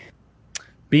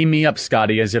 Beam me up,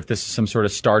 Scotty, as if this is some sort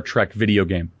of Star Trek video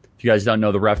game. If you guys don't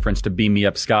know the reference to Beam Me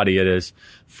Up, Scotty, it is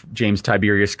James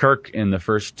Tiberius Kirk in the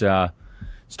first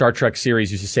Star Trek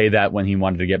series used to say that when he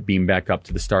wanted to get beamed back up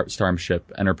to the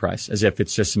Starship Enterprise, as if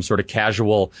it's just some sort of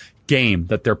casual game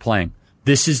that they're playing.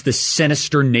 This is the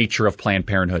sinister nature of Planned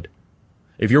Parenthood.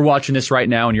 If you're watching this right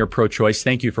now and you're pro-choice,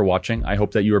 thank you for watching. I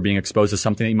hope that you are being exposed to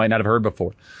something that you might not have heard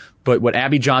before. But what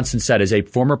Abby Johnson said as a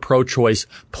former pro-choice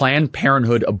Planned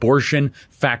Parenthood abortion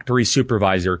factory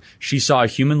supervisor, she saw a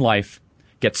human life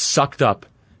get sucked up,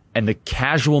 and the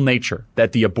casual nature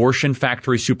that the abortion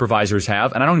factory supervisors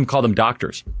have, and I don't even call them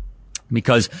doctors,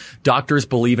 because doctors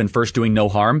believe in first doing no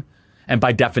harm, and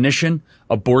by definition,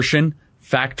 abortion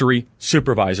factory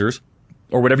supervisors,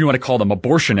 or whatever you want to call them,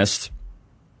 abortionists,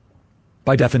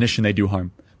 by definition, they do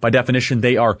harm. By definition,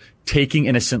 they are taking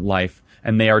innocent life,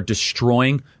 and they are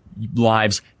destroying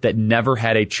lives that never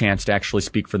had a chance to actually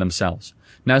speak for themselves.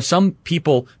 Now, some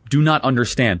people do not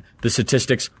understand the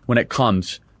statistics when it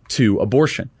comes to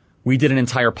abortion. We did an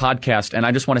entire podcast, and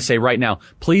I just want to say right now,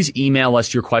 please email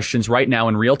us your questions right now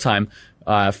in real time,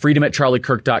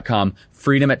 freedom@charliekirk.com,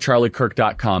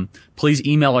 freedom@charliekirk.com. Please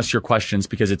email us your questions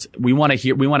because we want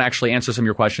to actually answer some of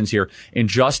your questions here in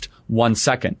just 1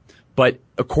 second. But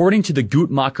according to the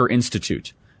Guttmacher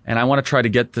Institute, and I want to try to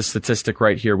get the statistic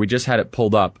right here. We just had it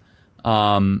pulled up.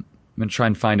 I'm going to try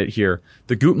and find it here.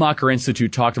 The Guttmacher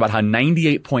Institute talked about how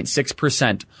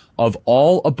 98.6% of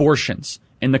all abortions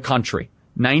in the country,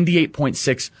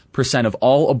 98.6% of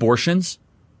all abortions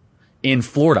in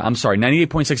Florida,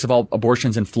 98.6% of all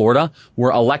abortions in Florida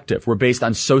were elective, were based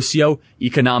on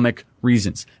socioeconomic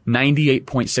reasons.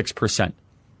 98.6%.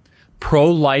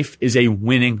 pro-life is a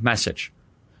winning message.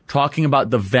 Talking about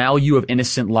the value of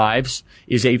innocent lives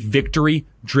is a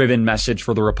victory-driven message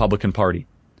for the Republican Party.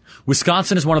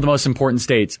 Wisconsin is one of the most important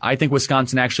states. I think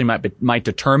Wisconsin actually might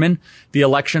determine the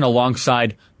election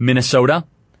alongside Minnesota.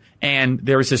 And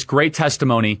there was this great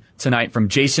testimony tonight from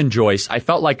Jason Joyce. I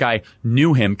felt like I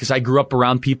knew him because I grew up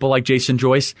around people like Jason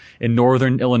Joyce in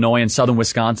northern Illinois and southern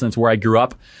Wisconsin. That's where I grew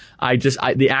up.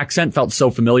 The accent felt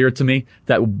so familiar to me,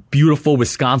 that beautiful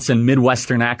Wisconsin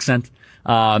Midwestern accent.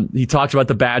 He talked about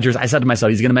the Badgers. I said to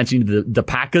myself, he's going to mention the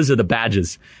Packers or the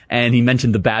Badgers. And he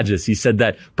mentioned the Badgers. He said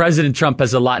that President Trump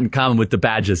has a lot in common with the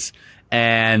Badgers.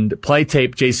 And play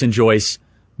tape, Jason Joyce,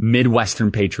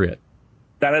 Midwestern patriot.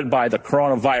 By the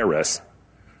coronavirus,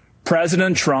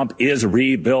 President Trump is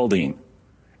rebuilding,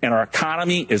 and our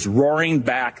economy is roaring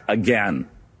back again.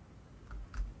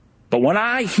 But when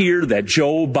I hear that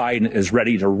Joe Biden is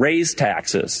ready to raise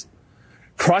taxes,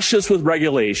 crush us with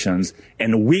regulations,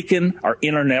 and weaken our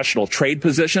international trade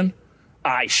position,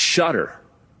 I shudder.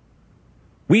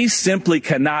 We simply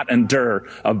cannot endure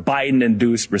a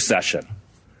Biden-induced recession.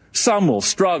 Some will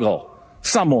struggle,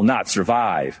 some will not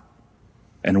survive.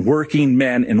 And working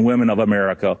men and women of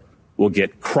America will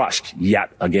get crushed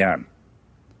yet again.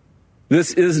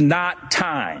 This is not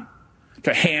time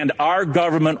to hand our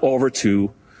government over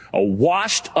to a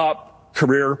washed-up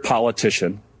career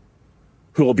politician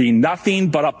who will be nothing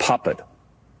but a puppet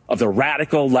of the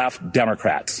radical left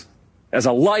Democrats. As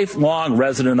a lifelong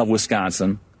resident of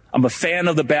Wisconsin, I'm a fan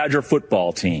of the Badger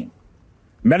football team.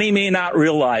 Many may not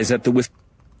realize that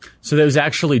So there was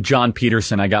actually John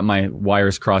Peterson. I got my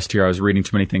wires crossed here. I was reading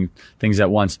too many things at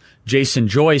once. Jason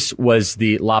Joyce was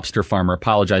the lobster farmer.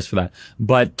 Apologize for that.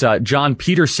 But John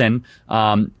Peterson,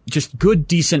 just good,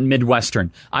 decent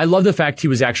Midwestern. I love the fact he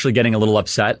was actually getting a little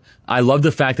upset. I love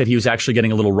the fact that he was actually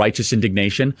getting a little righteous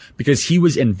indignation because he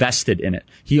was invested in it.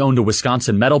 He owned a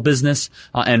Wisconsin metal business.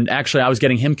 And actually, I was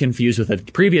getting him confused with a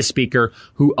previous speaker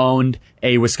who owned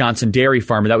a Wisconsin dairy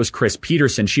farmer. That was Chris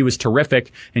Peterson. She was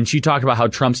terrific. And she talked about how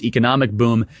Trump's economic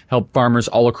boom helped farmers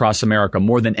all across America.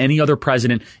 More than any other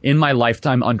president in my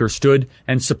lifetime understood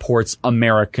and supports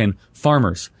American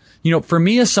farmers. You know, for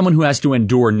me, as someone who has to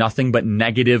endure nothing but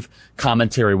negative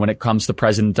commentary when it comes to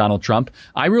President Donald Trump,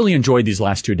 I really enjoyed these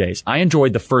last 2 days. I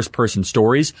enjoyed the first-person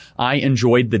stories. I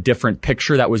enjoyed the different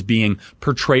picture that was being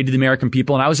portrayed to the American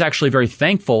people. And I was actually very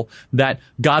thankful that,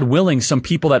 God willing, some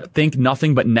people that think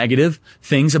nothing but negative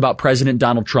things about President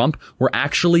Donald Trump were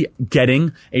actually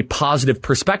getting a positive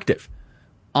perspective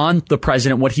on the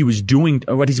president, what he was doing,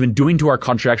 what he's been doing to our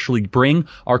country, actually bring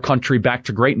our country back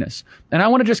to greatness. And I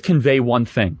want to just convey one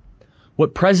thing.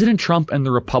 What President Trump and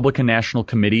the Republican National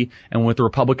Committee and what the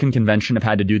Republican Convention have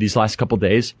had to do these last couple of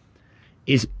days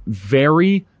is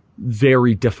very,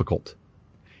 very difficult.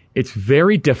 It's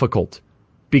very difficult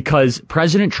because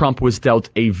President Trump was dealt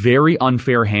a very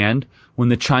unfair hand when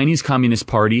the Chinese Communist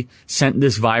Party sent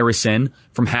this virus in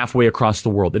from halfway across the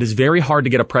world. It is very hard to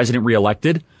get a president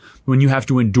reelected when you have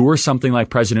to endure something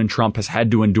like President Trump has had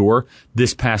to endure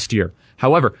this past year.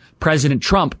 However, President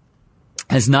Trump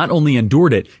has not only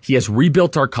endured it, he has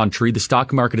rebuilt our country. The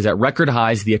stock market is at record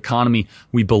highs. The economy,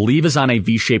 we believe, is on a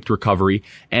V-shaped recovery.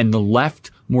 And the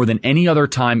left, more than any other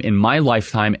time in my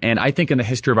lifetime, and I think in the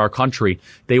history of our country,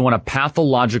 they want to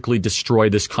pathologically destroy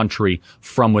this country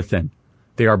from within.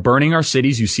 They are burning our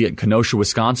cities. You see it in Kenosha,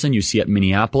 Wisconsin. You see it in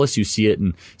Minneapolis. You see it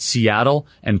in Seattle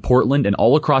and Portland and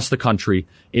all across the country.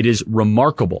 It is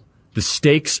remarkable, the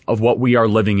stakes of what we are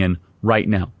living in right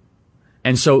now.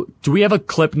 And so, do we have a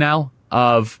clip now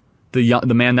of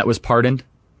the man that was pardoned?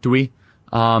 Do we?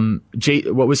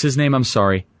 What was his name? I'm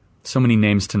sorry. So many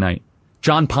names tonight.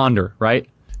 John Ponder, right?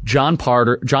 John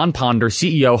Ponder,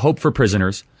 CEO, Hope for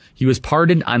Prisoners. He was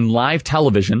pardoned on live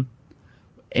television.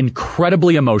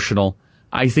 Incredibly emotional.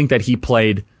 I think that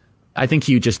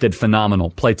he just did phenomenal.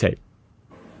 Play tape.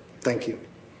 Thank you.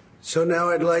 So now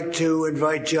I'd like to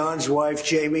invite John's wife,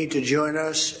 Jamie, to join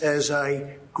us as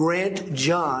I grant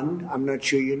John, I'm not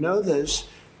sure you know this,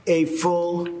 a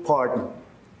full pardon.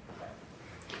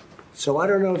 So I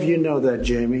don't know if you know that,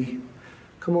 Jamie.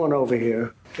 Come on over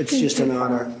here. It's just an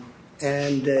honor.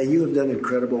 And you have done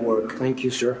incredible work. Thank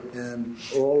you, sir. And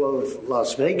all of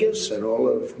Las Vegas and all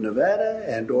of Nevada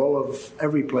and all of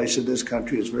every place in this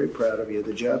country is very proud of you.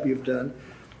 The job you've done,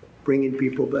 bringing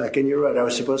people back. And you're right, I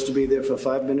was supposed to be there for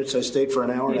 5 minutes. I stayed for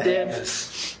an hour and a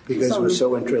half because it was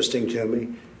so interesting to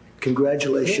me.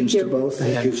 Congratulations to both.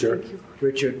 Thank you, sir.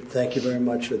 Richard, thank you very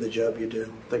much for the job you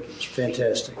do. Thank you.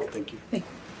 Fantastic. Thank you. Thank you.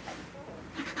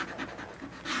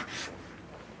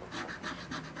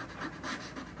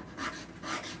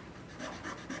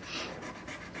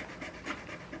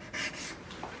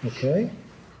 Okay.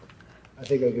 I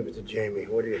think I'll give it to Jamie.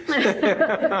 What do you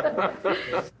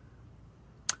think?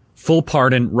 Full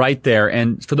pardon right there.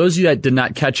 And for those of you that did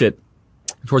not catch it,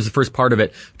 towards the first part of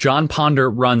it, John Ponder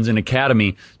runs an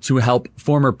academy to help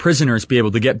former prisoners be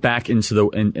able to get back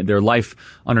into their life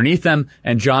underneath them,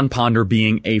 and John Ponder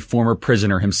being a former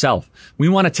prisoner himself. We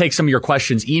want to take some of your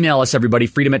questions. Email us, everybody,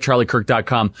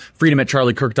 freedom@charliekirk.com,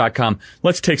 freedom@charliekirk.com.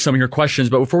 Let's take some of your questions.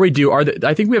 But before we do,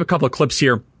 I think we have a couple of clips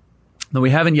here that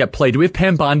we haven't yet played. Do we have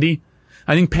Pam Bondi?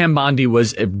 I think Pam Bondi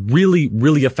was a really,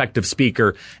 really effective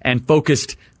speaker and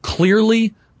focused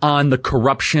clearly on the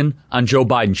corruption on Joe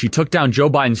Biden. She took down Joe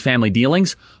Biden's family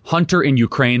dealings, Hunter in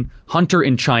Ukraine, Hunter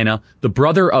in China, the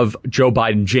brother of Joe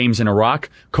Biden, James, in Iraq,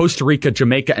 Costa Rica,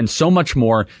 Jamaica, and so much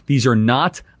more. These are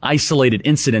not isolated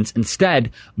incidents.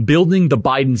 Instead, building the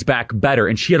Bidens back better.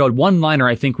 And she had a one-liner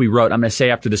I think we wrote. I'm going to say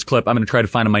after this clip, I'm going to try to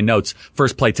find in my notes.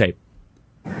 First, play tape.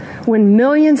 When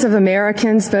millions of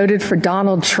Americans voted for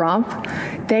Donald Trump,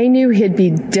 they knew he'd be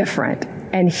different,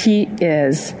 and he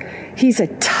is. He's a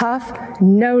tough,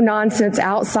 no-nonsense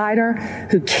outsider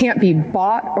who can't be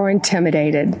bought or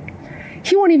intimidated.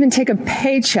 He won't even take a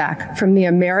paycheck from the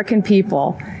American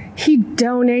people. He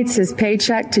donates his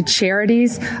paycheck to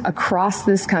charities across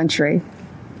this country.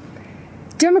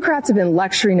 Democrats have been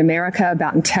lecturing America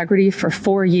about integrity for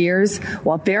 4 years,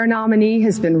 while their nominee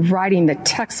has been writing the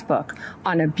textbook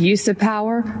on abuse of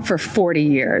power for 40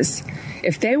 years.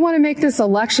 If they want to make this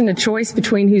election a choice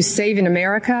between who's saving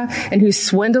America and who's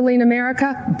swindling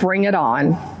America, bring it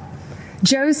on.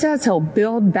 Joe says he'll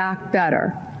build back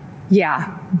better.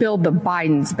 Yeah, build the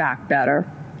Bidens back better.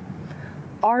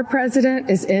 Our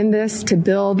president is in this to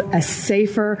build a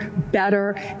safer,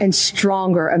 better, and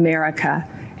stronger America.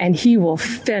 And he will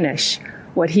finish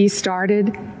what he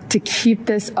started to keep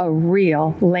this a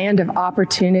real land of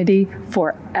opportunity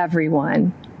for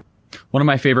everyone. One of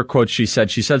my favorite quotes she said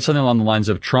something along the lines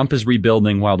of, Trump is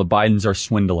rebuilding while the Bidens are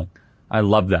swindling. I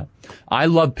love that. I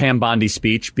love Pam Bondi's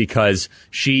speech because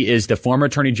she is the former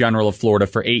Attorney General of Florida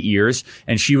for 8 years,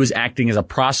 and she was acting as a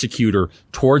prosecutor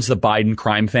towards the Biden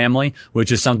crime family,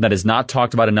 which is something that is not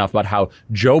talked about enough, about how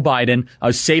Joe Biden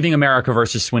is saving America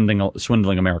versus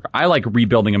swindling America. I like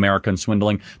rebuilding America and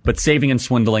swindling, but saving and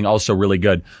swindling also really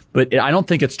good. But I don't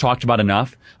think it's talked about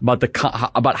enough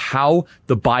about how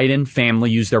the Biden family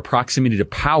used their proximity to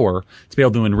power to be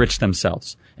able to enrich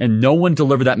themselves. And no one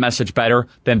delivered that message better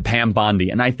than Pam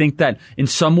Bondi. And I think that in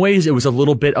some ways it was a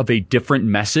little bit of a different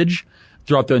message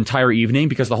throughout the entire evening,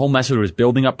 because the whole message was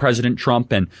building up President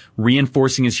Trump and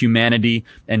reinforcing his humanity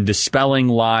and dispelling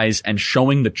lies and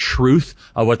showing the truth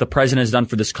of what the president has done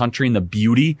for this country and the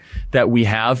beauty that we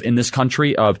have in this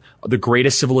country of the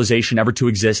greatest civilization ever to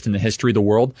exist in the history of the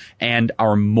world and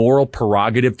our moral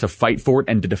prerogative to fight for it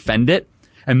and to defend it.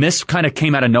 And this kind of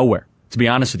came out of nowhere. To be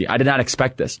honest with you, I did not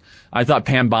expect this. I thought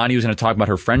Pam Bondi was going to talk about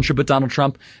her friendship with Donald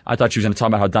Trump. I thought she was going to talk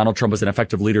about how Donald Trump was an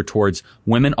effective leader towards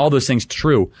women. All those things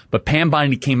true. But Pam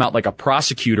Bondi came out like a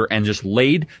prosecutor and just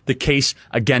laid the case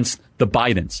against the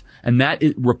Bidens. And that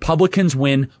is, Republicans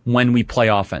win when we play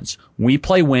offense. We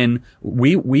win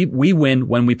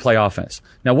when we play offense.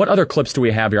 Now, what other clips do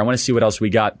we have here? I want to see what else we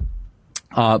got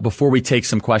before we take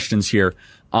some questions here.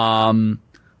 Let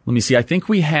me see. I think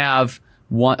we have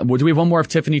do we have one more of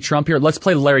Tiffany Trump here? Let's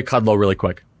play Larry Kudlow really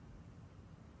quick.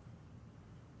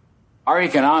 Our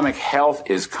economic health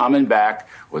is coming back.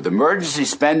 With emergency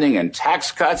spending and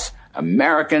tax cuts,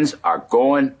 Americans are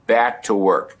going back to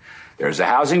work. There's a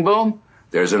housing boom,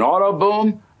 there's an auto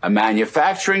boom, a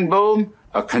manufacturing boom,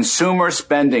 a consumer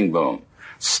spending boom.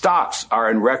 Stocks are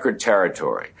in record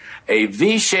territory. A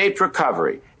V-shaped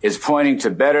recovery is pointing to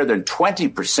better than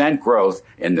 20% growth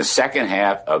in the second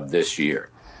half of this year.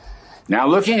 Now,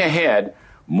 looking ahead,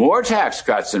 more tax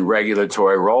cuts and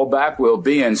regulatory rollback will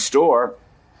be in store.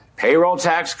 Payroll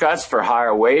tax cuts for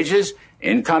higher wages,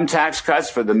 income tax cuts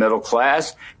for the middle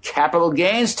class, capital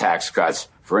gains tax cuts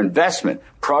for investment,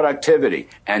 productivity,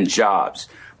 and jobs.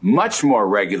 Much more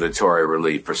regulatory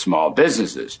relief for small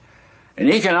businesses. In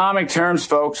economic terms,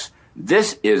 folks,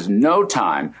 this is no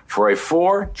time for a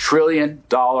 $4 trillion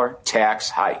tax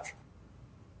hike.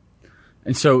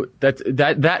 And so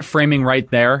that framing right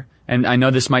there, and I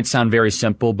know this might sound very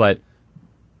simple, but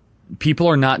people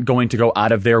are not going to go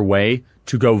out of their way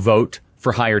to go vote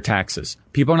for higher taxes.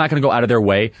 People are not going to go out of their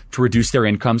way to reduce their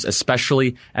incomes,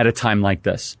 especially at a time like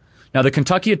this. Now, the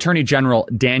Kentucky Attorney General,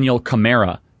 Daniel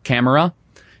Camara,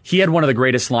 he had one of the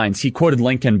greatest lines. He quoted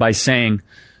Lincoln by saying,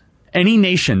 "Any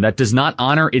nation that does not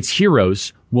honor its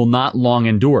heroes will not long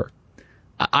endure."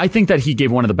 I think that he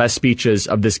gave one of the best speeches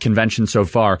of this convention so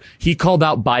far. He called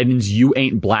out Biden's "you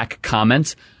ain't black"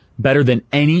 comments better than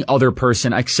any other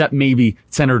person except maybe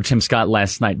Senator Tim Scott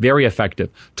last night. Very effective.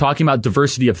 Talking about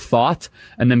diversity of thought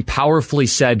and then powerfully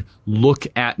said, look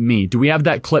at me. Do we have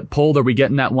that clip pulled? Are we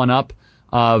getting that one up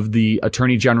of the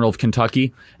Attorney General of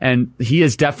Kentucky? And he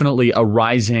is definitely a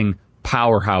rising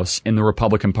powerhouse in the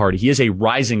Republican Party. He is a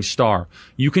rising star.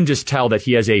 You can just tell that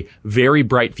he has a very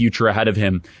bright future ahead of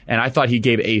him. And I thought he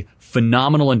gave a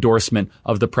phenomenal endorsement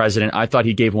of the president. I thought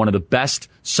he gave one of the best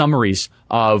summaries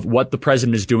of what the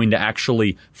president is doing to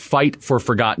actually fight for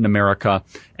forgotten America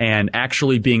and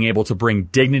actually being able to bring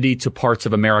dignity to parts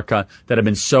of America that have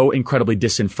been so incredibly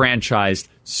disenfranchised.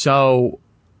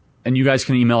 And you guys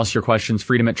can email us your questions,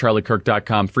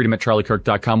 freedom@charliekirk.com,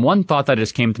 freedom@charliekirk.com. One thought that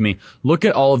just came to me, look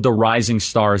at all of the rising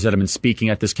stars that have been speaking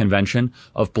at this convention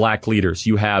of black leaders.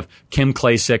 You have Kim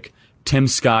Klacik, Tim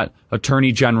Scott,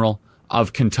 Attorney General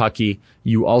of Kentucky.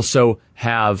 You also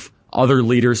have other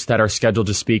leaders that are scheduled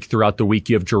to speak throughout the week.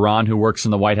 You have Jaron, who works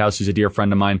in the White House, who's a dear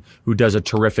friend of mine, who does a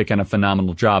terrific and a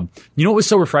phenomenal job. You know what was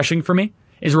so refreshing for me?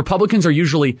 Is Republicans are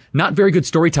usually not very good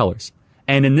storytellers.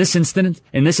 And in this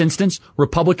instance,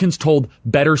 Republicans told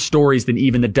better stories than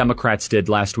even the Democrats did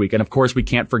last week. And of course, we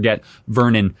can't forget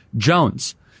Vernon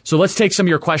Jones. So let's take some of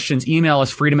your questions. Email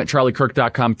us,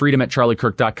 freedom@charliekirk.com,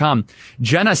 freedom@charliekirk.com.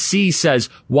 Jenna C. says,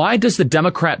 why does the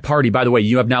Democrat Party, by the way,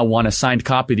 you have now won a signed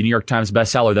copy of the New York Times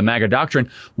bestseller, The MAGA Doctrine.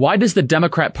 Why does the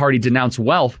Democrat Party denounce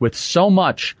wealth with so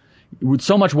much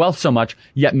wealth,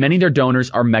 yet many of their donors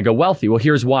are mega wealthy? Well,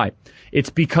 here's why. It's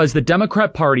because the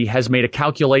Democrat Party has made a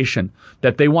calculation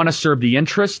that they want to serve the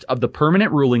interest of the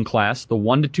permanent ruling class, the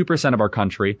 1% to 2% of our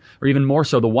country, or even more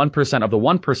so, the 1% of the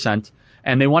 1%,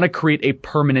 and they want to create a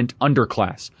permanent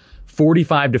underclass.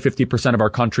 45 to 50% of our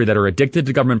country that are addicted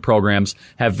to government programs,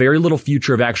 have very little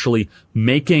future of actually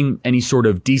making any sort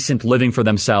of decent living for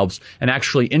themselves, and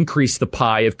actually increase the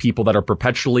pie of people that are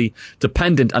perpetually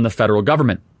dependent on the federal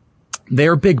government.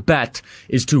 Their big bet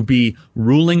is to be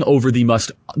ruling over the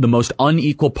most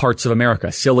unequal parts of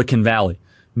America, Silicon Valley,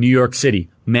 New York City,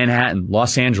 Manhattan,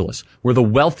 Los Angeles, where the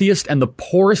wealthiest and the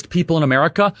poorest people in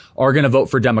America are going to vote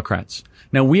for Democrats.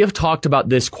 Now, we have talked about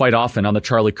this quite often on the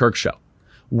Charlie Kirk Show,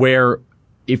 where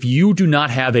if you do not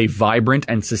have a vibrant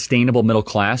and sustainable middle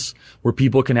class where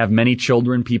people can have many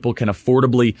children, people can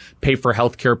affordably pay for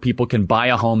healthcare, people can buy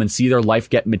a home and see their life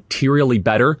get materially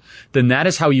better, then that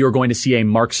is how you're going to see a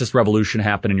Marxist revolution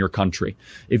happen in your country.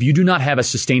 If you do not have a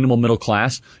sustainable middle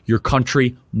class, your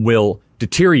country will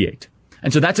deteriorate.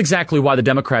 And so that's exactly why the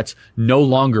Democrats no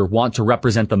longer want to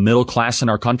represent the middle class in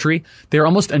our country. They're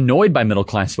almost annoyed by middle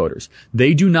class voters.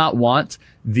 They do not want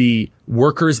the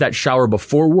workers that shower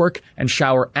before work and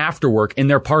shower after work in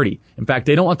their party. In fact,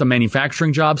 they don't want the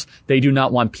manufacturing jobs. They do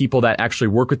not want people that actually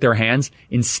work with their hands.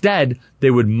 Instead, they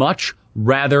would much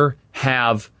rather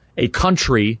have a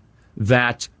country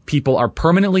that people are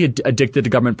permanently addicted to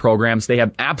government programs. They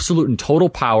have absolute and total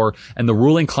power, and the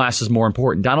ruling class is more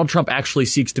important. Donald Trump actually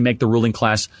seeks to make the ruling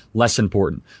class less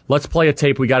important. Let's play a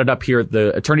tape. We got it up here.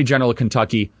 The Attorney General of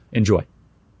Kentucky. Enjoy.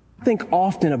 I think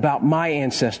often about my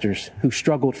ancestors who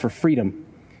struggled for freedom.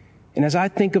 And as I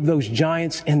think of those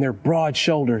giants and their broad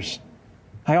shoulders,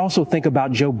 I also think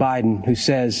about Joe Biden, who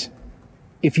says,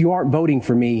 if you aren't voting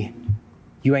for me,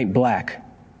 you ain't black,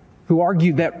 who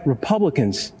argued that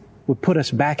Republicans would put us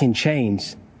back in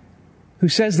chains, who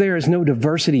says there is no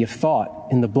diversity of thought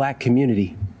in the black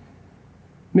community.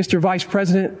 Mr. Vice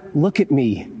President, look at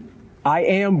me. I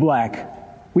am black.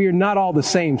 We are not all the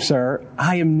same, sir.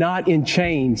 I am not in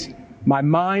chains. My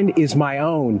mind is my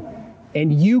own.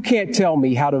 And you can't tell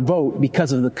me how to vote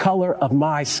because of the color of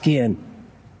my skin.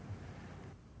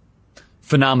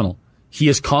 Phenomenal. He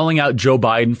is calling out Joe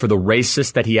Biden for the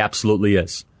racist that he absolutely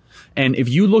is. And if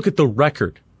you look at the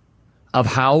record of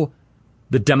how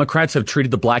the Democrats have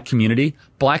treated the black community,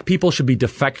 black people should be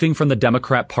defecting from the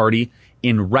Democrat Party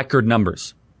in record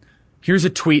numbers. Here's a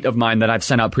tweet of mine that I've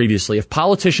sent out previously. If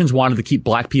politicians wanted to keep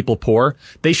black people poor,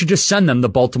 they should just send them to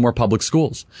Baltimore public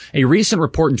schools. A recent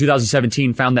report in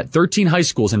 2017 found that 13 high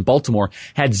schools in Baltimore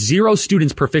had 0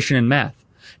 students proficient in math.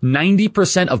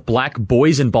 90% of black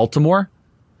boys in Baltimore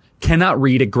cannot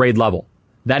read at grade level.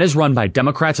 That is run by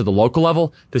Democrats at the local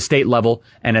level, the state level,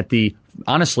 and at the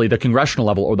congressional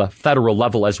level or the federal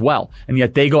level as well. And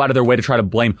yet they go out of their way to try to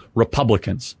blame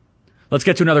Republicans. Let's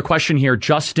get to another question here.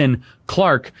 Justin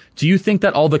Clark, do you think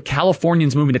that all the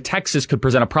Californians moving to Texas could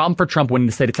present a problem for Trump winning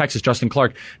the state of Texas? Justin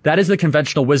Clark, that is the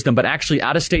conventional wisdom, but actually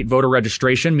out-of-state voter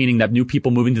registration, meaning that new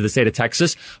people moving to the state of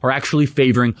Texas, are actually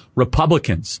favoring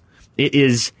Republicans. It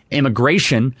is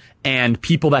immigration and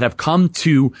people that have come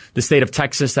to the state of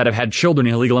Texas that have had children,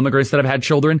 illegal immigrants that have had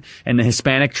children, and the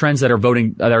Hispanic trends that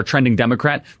are trending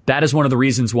Democrat. That is one of the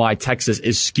reasons why Texas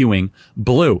is skewing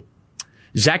blue.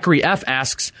 Zachary F.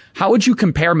 asks, how would you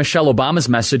compare Michelle Obama's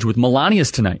message with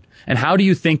Melania's tonight? And how do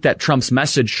you think that Trump's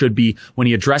message should be when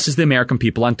he addresses the American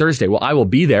people on Thursday? Well, I will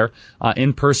be there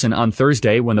in person on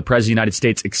Thursday when the President of the United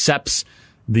States accepts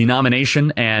the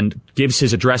nomination and gives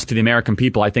his address to the American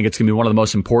people. I think it's going to be one of the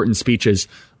most important speeches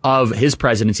of his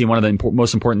presidency, one of the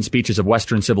most important speeches of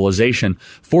Western civilization.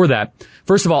 For that,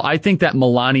 first of all, I think that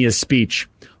Melania's speech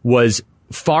was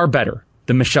far better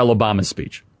than Michelle Obama's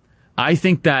speech. I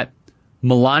think that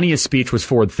Melania's speech was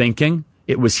forward-thinking.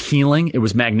 It was healing. It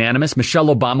was magnanimous. Michelle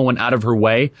Obama went out of her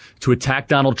way to attack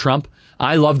Donald Trump.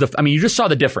 You just saw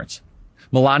the difference.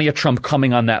 Melania Trump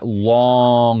coming on that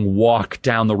long walk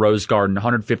down the Rose Garden,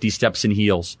 150 steps in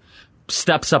heels,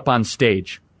 steps up on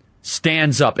stage,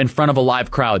 stands up in front of a live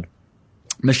crowd.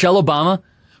 Michelle Obama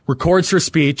records her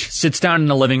speech, sits down in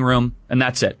the living room, and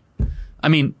that's it. I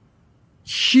mean,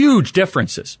 huge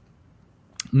differences.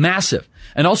 Massive.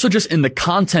 And also just in the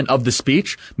content of the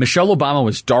speech, Michelle Obama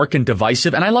was dark and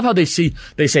divisive. And I love how they say,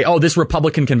 oh, this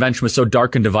Republican convention was so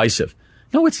dark and divisive.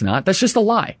 No, it's not. That's just a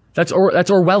lie. That's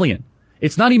Orwellian.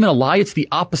 It's not even a lie. It's the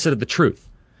opposite of the truth.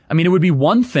 I mean, it would be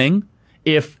one thing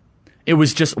if it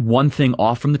was just one thing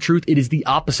off from the truth. It is the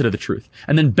opposite of the truth.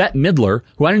 And then Bette Midler,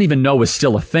 who I didn't even know was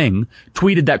still a thing,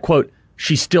 tweeted that, quote,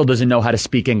 she still doesn't know how to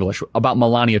speak English about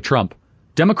Melania Trump.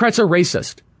 Democrats are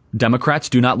racist. Democrats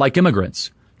do not like immigrants.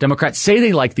 Democrats say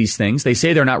they like these things. They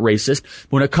say they're not racist.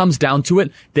 But when it comes down to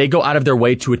it, they go out of their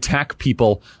way to attack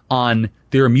people on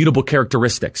their immutable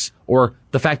characteristics, or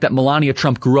the fact that Melania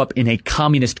Trump grew up in a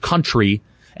communist country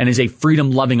and is a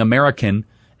freedom-loving American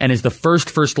and is the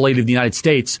first Lady of the United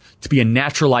States to be a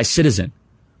naturalized citizen.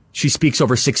 She speaks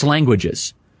over 6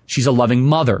 languages. She's a loving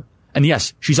mother. And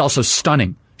yes, she's also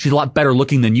stunning. She's a lot better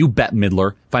looking than you, Bette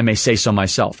Midler, if I may say so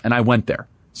myself. And I went there.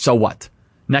 So what?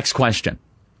 Next question.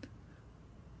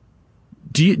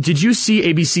 Did you see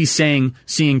ABC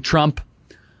seeing Trump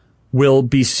will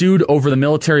be sued over the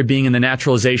military being in the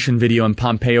naturalization video and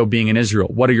Pompeo being in Israel?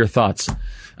 What are your thoughts?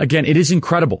 Again, it is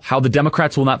incredible how the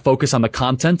Democrats will not focus on the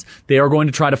content. They are going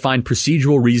to try to find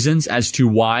procedural reasons as to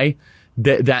why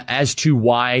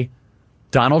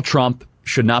Donald Trump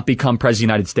should not become president of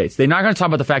the United States. They're not going to talk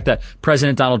about the fact that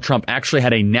President Donald Trump actually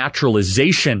had a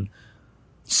naturalization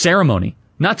ceremony.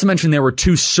 Not to mention there were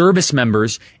 2 service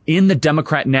members in the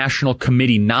Democrat National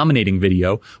Committee nominating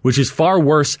video, which is far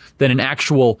worse than an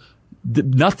actual.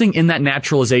 Nothing in that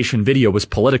naturalization video was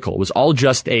political. It was all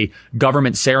just a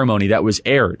government ceremony that was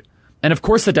aired. And of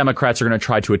course the Democrats are going to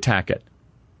try to attack it.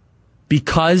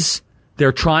 Because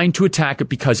they're trying to attack it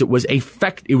because it was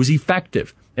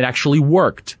effective. It actually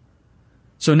worked.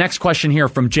 So next question here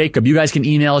from Jacob. You guys can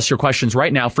email us your questions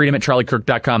right now.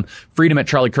 freedom@charliekirk.com.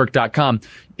 freedom@charliekirk.com.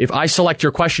 If I select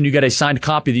your question, you get a signed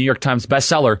copy of the New York Times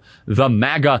bestseller, The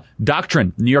MAGA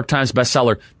Doctrine. New York Times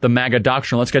bestseller, The MAGA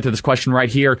Doctrine. Let's get to this question right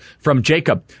here from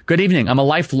Jacob. Good evening. I'm a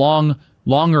lifelong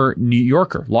New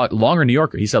Yorker.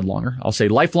 He said longer. I'll say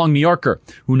lifelong New Yorker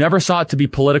who never saw it to be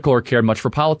political or cared much for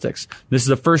politics. This is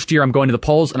the first year I'm going to the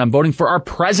polls and I'm voting for our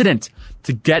president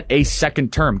to get a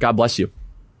second term. God bless you.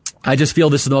 I just feel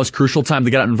this is the most crucial time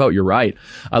to get out and vote. You're right.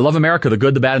 I love America, the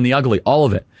good, the bad, and the ugly, all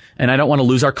of it. And I don't want to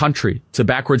lose our country to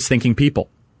backwards thinking people.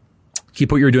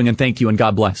 Keep what you're doing and thank you and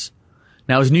God bless.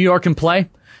 Now, is New York in play?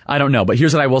 I don't know, but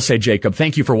here's what I will say, Jacob.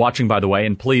 Thank you for watching, by the way,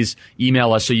 and please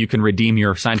email us so you can redeem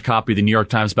your signed copy of the New York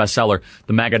Times bestseller,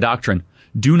 The MAGA Doctrine.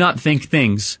 Do not think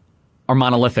things are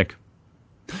monolithic.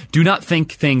 Do not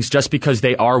think things just because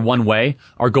they are one way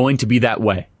are going to be that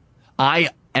way. I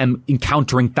am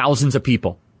encountering thousands of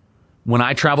people. When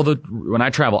I travel,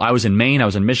 I was in Maine, I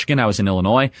was in Michigan, I was in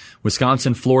Illinois,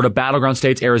 Wisconsin, Florida, battleground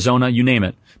states, Arizona, you name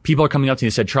it. People are coming up to me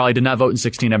and said, Charlie, I did not vote in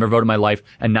 2016, never voted in my life,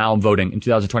 and now I'm voting in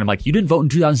 2020. I'm like, you didn't vote in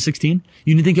 2016?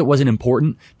 You didn't think it wasn't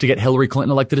important to get Hillary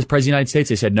Clinton elected as president of the United States?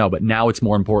 They said no, but now it's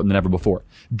more important than ever before.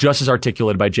 Just as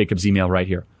articulated by Jacob's email right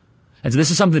here. And so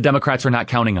this is something the Democrats are not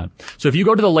counting on. So if you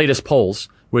go to the latest polls,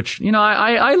 which,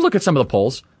 I look at some of the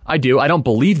polls. I do. I don't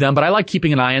believe them, but I like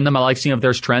keeping an eye on them. I like seeing if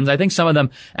there's trends. I think some of them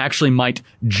actually might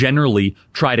generally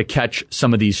try to catch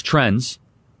some of these trends.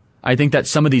 I think that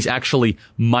some of these actually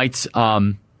might,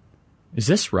 is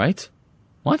this right?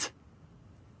 What?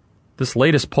 This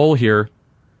latest poll here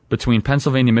between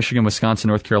Pennsylvania, Michigan, Wisconsin,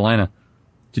 North Carolina.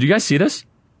 Did you guys see this?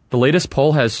 The latest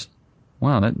poll has,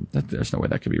 wow, there's no way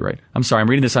that could be right. I'm sorry. I'm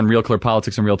reading this on Real Clear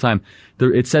Politics in real time.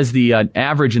 It says the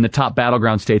average in the top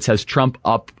battleground states has Trump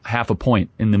up 0.5 point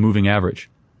in the moving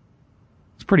average.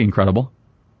 It's pretty incredible.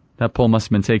 That poll must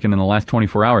have been taken in the last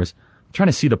 24 hours. I'm trying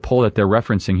to see the poll that they're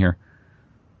referencing here.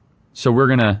 So we're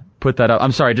going to put that up.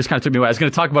 I'm sorry, it just kind of took me away. I was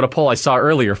going to talk about a poll I saw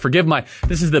earlier.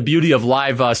 This is the beauty of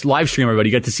live stream, everybody.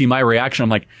 You get to see my reaction. I'm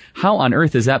like, how on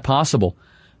earth is that possible?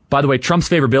 By the way, Trump's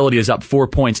favorability is up 4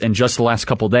 points in just the last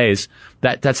couple days.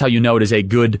 That's how you know it is a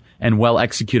good and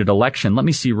well-executed election. Let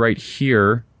me see right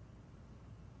here.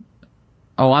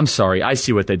 Oh, I'm sorry. I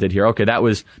see what they did here. Okay, that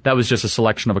was just a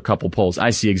selection of a couple polls.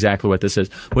 I see exactly what this is.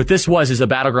 What this is a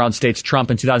battleground states Trump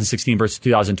in 2016 versus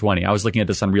 2020. I was looking at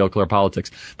this on Real Clear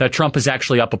Politics. That Trump is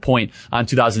actually up a point on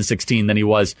 2016 than he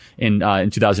was in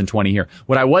 2020 here.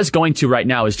 What I was going to right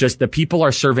now is just the people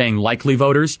are surveying likely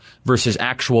voters versus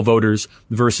actual voters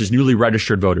versus newly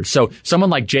registered voters. So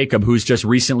someone like Jacob, who's just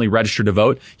recently registered to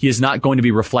vote, he is not going to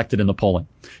be reflected in the polling.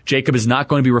 Jacob is not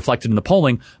going to be reflected in the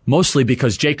polling, mostly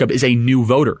because Jacob is a new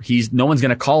voter. No one's going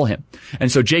to call him.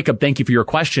 And so, Jacob, thank you for your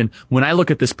question. When I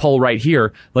look at this poll right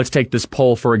here, let's take this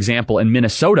poll, for example, in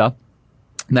Minnesota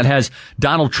that has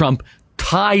Donald Trump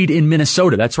tied in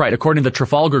Minnesota. That's right. According to the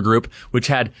Trafalgar Group, which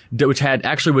had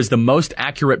actually was the most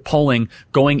accurate polling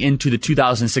going into the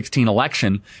 2016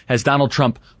 election, has Donald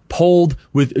Trump tied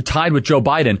with Joe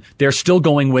Biden. They're still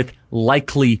going with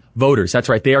likely voters. That's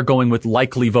right. They are going with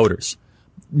likely voters.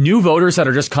 New voters that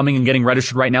are just coming and getting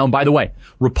registered right now. And by the way,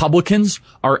 Republicans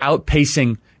are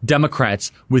outpacing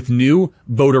Democrats with new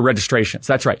voter registrations.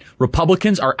 That's right.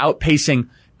 Republicans are outpacing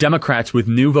Democrats with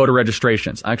new voter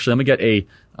registrations. Actually, let me get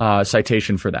a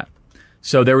citation for that.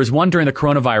 So there was one during the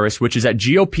coronavirus, which is at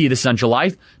GOP. This is on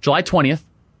July 20th.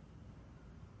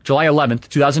 July 11th,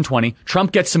 2020,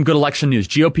 Trump gets some good election news.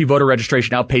 GOP voter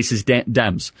registration outpaces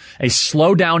Dems. A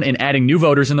slowdown in adding new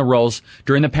voters in the rolls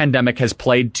during the pandemic has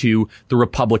played to the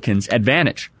Republicans'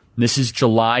 advantage. This is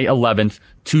July 11th,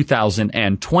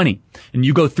 2020. And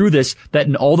you go through this, that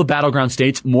in all the battleground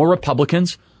states, more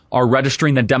Republicans are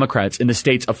registering than Democrats in the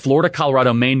states of Florida,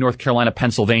 Colorado, Maine, North Carolina,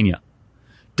 Pennsylvania.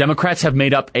 Democrats have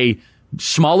made up a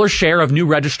smaller share of new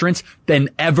registrants than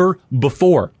ever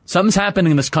before. Something's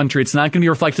happening in this country. It's not going to be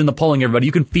reflected in the polling, everybody.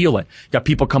 You can feel it. You got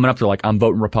people coming up. They're like, I'm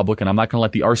voting Republican. I'm not going to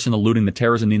let the arson, the looting, the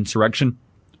terrorism, the insurrection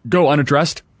go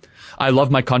unaddressed. I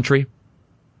love my country.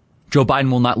 Joe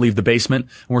Biden will not leave the basement.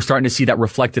 And we're starting to see that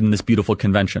reflected in this beautiful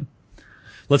convention.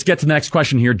 Let's get to the next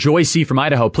question here. Joy C. from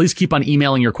Idaho. Please keep on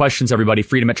emailing your questions, everybody.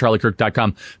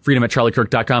 freedom@charliekirk.com.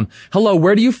 freedom@charliekirk.com. Hello,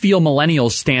 where do you feel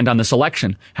millennials stand on this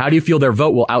election? How do you feel their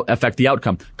vote will affect the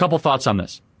outcome? Couple thoughts on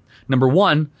this. Number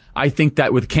one, I think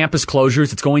that with campus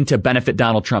closures, it's going to benefit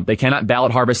Donald Trump. They cannot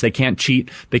ballot harvest. They can't cheat.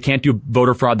 They can't do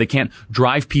voter fraud. They can't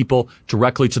drive people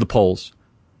directly to the polls.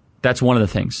 That's one of the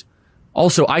things.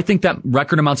 Also, I think that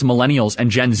record amounts of millennials and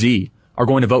Gen Z are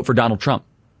going to vote for Donald Trump.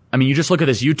 I mean, you just look at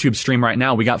this YouTube stream right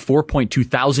now. We got 4.2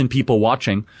 thousand people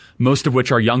watching, most of which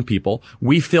are young people.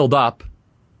 We filled up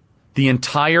the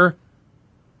entire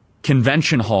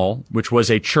convention hall, which was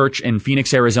a church in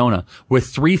Phoenix, Arizona, with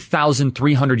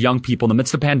 3,300 young people in the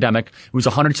midst of the pandemic. It was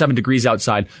 107 degrees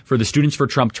outside for the Students for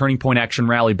Trump Turning Point Action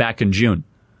rally back in June.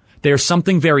 There's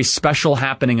something very special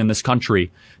happening in this country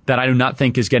that I do not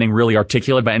think is getting really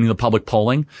articulated by any of the public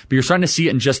polling. But you're starting to see it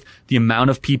in just the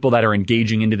amount of people that are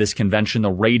engaging into this convention,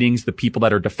 the ratings, the people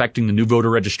that are defecting the new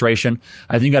voter registration.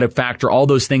 I think you got to factor all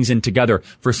those things in together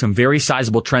for some very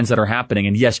sizable trends that are happening.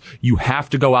 And yes, you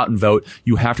have to go out and vote.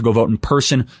 You have to go vote in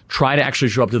person. Try to actually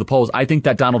show up to the polls. I think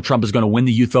that Donald Trump is going to win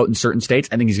the youth vote in certain states.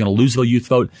 I think he's going to lose the youth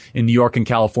vote in New York and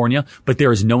California. But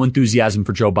there is no enthusiasm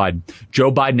for Joe Biden.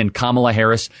 Joe Biden and Kamala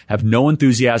Harris have no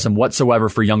enthusiasm whatsoever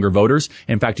for younger voters.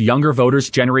 In fact, younger voters,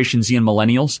 Generation Z and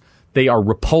millennials, they are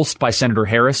repulsed by Senator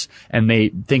Harris, and they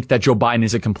think that Joe Biden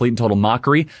is a complete and total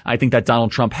mockery. I think that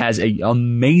Donald Trump has an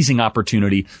amazing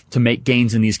opportunity to make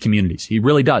gains in these communities. He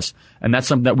really does. And that's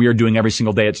something that we are doing every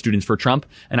single day at Students for Trump.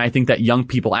 And I think that young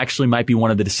people actually might be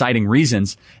one of the deciding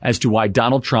reasons as to why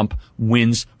Donald Trump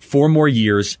wins 4 more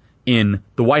years in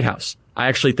the White House. I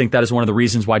actually think that is one of the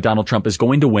reasons why Donald Trump is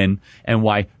going to win and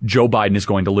why Joe Biden is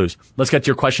going to lose. Let's get to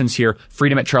your questions here.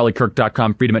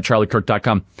 freedom@charliekirk.com,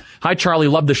 freedom@charliekirk.com. Hi, Charlie.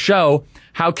 Love the show.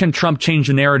 How can Trump change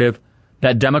the narrative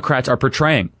that Democrats are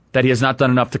portraying, that he has not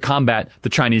done enough to combat the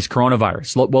Chinese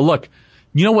coronavirus? Well, look,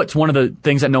 you know what's one of the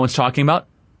things that no one's talking about?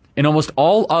 In almost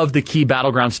all of the key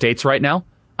battleground states right now,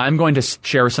 I'm going to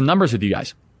share some numbers with you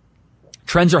guys.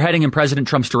 Trends are heading in President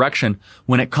Trump's direction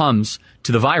when it comes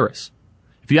to the virus.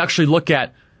 If you actually look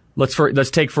at, let's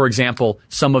take, for example,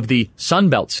 some of the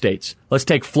Sunbelt states. Let's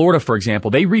take Florida, for example.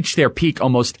 They reached their peak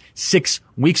almost 6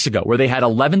 weeks ago, where they had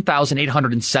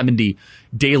 11,870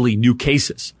 daily new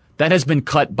cases. That has been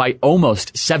cut by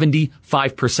almost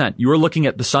 75%. You are looking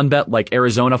at the Sunbelt like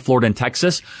Arizona, Florida, and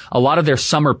Texas. A lot of their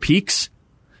summer peaks,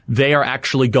 they are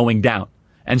actually going down.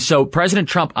 And so President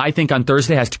Trump, I think on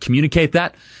Thursday has to communicate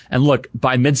that. And look,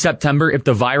 by mid-September, if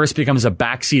the virus becomes a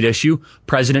backseat issue,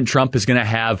 President Trump is going to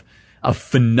have a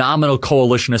phenomenal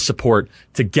coalition of support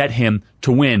to get him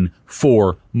to win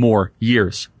 4 more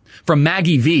years. From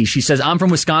Maggie V, she says, I'm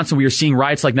from Wisconsin. We are seeing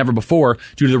riots like never before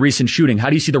due to the recent shooting. How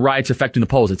do you see the riots affecting the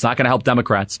polls? It's not going to help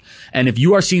Democrats. And if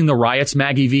you are seeing the riots,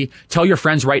 Maggie V, tell your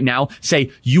friends right now,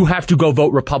 say, you have to go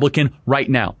vote Republican right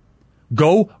now.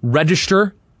 Go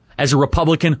register as a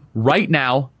Republican right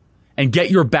now and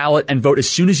get your ballot and vote as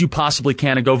soon as you possibly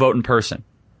can and go vote in person.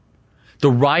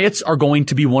 The riots are going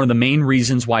to be one of the main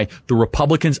reasons why the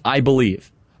Republicans, I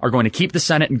believe, are going to keep the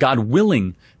Senate, and God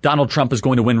willing, Donald Trump is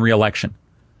going to win re-election.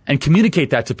 And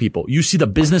communicate that to people. You see the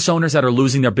business owners that are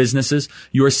losing their businesses.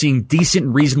 You are seeing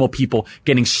decent, reasonable people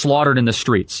getting slaughtered in the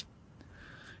streets.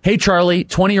 Hey, Charlie,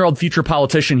 20-year-old future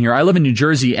politician here. I live in New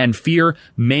Jersey and fear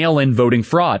mail-in voting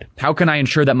fraud. How can I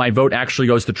ensure that my vote actually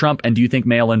goes to Trump? And do you think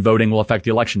mail-in voting will affect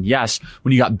the election? Yes,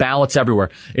 when you got ballots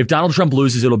everywhere. If Donald Trump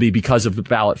loses, it'll be because of the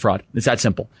ballot fraud. It's that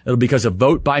simple. It'll be because of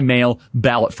vote-by-mail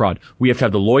ballot fraud. We have to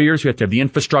have the lawyers, we have to have the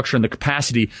infrastructure and the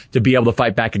capacity to be able to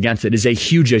fight back against it. It is a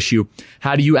huge issue.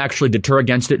 How do you actually deter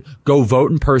against it? Go vote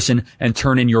in person and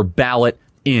turn in your ballot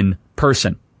in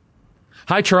person.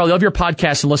 Hi, Charlie. I love your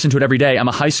podcast and listen to it every day. I'm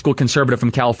a high school conservative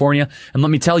from California, and let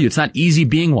me tell you, it's not easy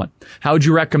being one. How would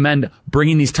you recommend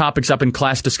bringing these topics up in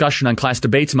class discussion on class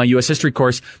debates in my U.S. history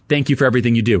course? Thank you for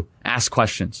everything you do. Ask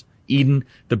questions. Eden,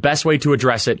 the best way to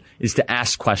address it is to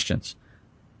ask questions.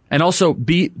 And also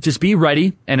be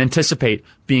ready and anticipate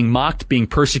being mocked, being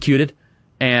persecuted,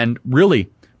 and really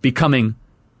becoming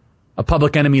a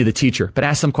public enemy of the teacher. But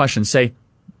ask them questions. Say,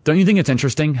 don't you think it's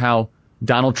interesting how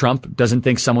Donald Trump doesn't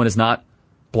think someone is not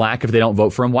black if they don't vote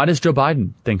for him? Why does Joe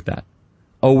Biden think that?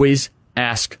 Always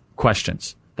ask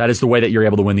questions. That is the way that you're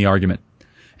able to win the argument.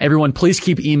 Everyone, please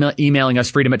keep emailing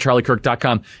us,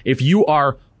 freedom@charliekirk.com. If you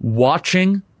are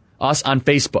watching us on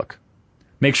Facebook,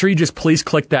 make sure you just please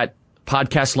click that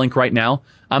podcast link right now.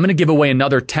 I'm going to give away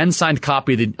another 10 signed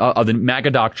copy of the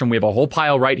MAGA Doctrine. We have a whole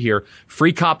pile right here.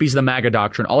 Free copies of the MAGA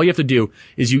Doctrine. All you have to do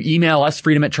is you email us,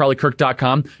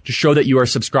 freedom@charliekirk.com, to show that you are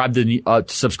subscribed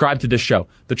to this show,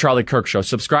 The Charlie Kirk Show.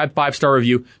 Subscribe, 5-star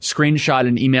review, screenshot,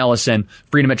 and email us in,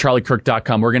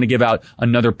 freedom@charliekirk.com. We're going to give out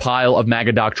another pile of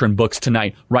MAGA Doctrine books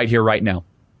tonight, right here, right now.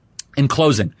 In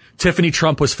closing, Tiffany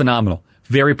Trump was phenomenal.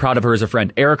 Very proud of her as a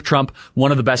friend. Eric Trump,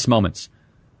 one of the best moments.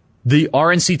 The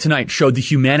RNC tonight showed the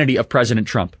humanity of President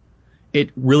Trump.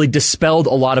 It really dispelled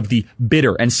a lot of the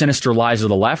bitter and sinister lies of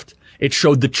the left. It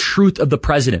showed the truth of the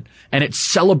president, and it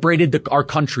celebrated our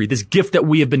country, this gift that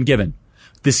we have been given,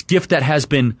 this gift that has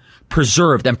been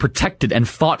preserved and protected and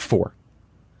fought for.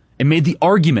 It made the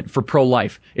argument for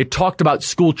pro-life. It talked about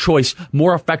school choice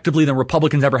more effectively than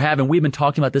Republicans ever have, and we've been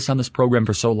talking about this on this program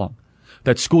for so long,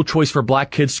 that school choice for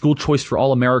black kids, school choice for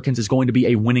all Americans is going to be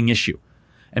a winning issue.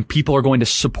 And people are going to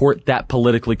support that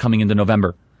politically coming into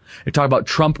November. They talk about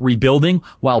Trump rebuilding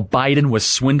while Biden was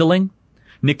swindling.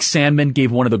 Nick Sandmann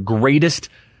gave one of the greatest,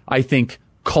 I think,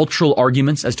 cultural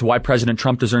arguments as to why President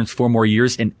Trump deserves 4 more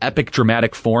years in epic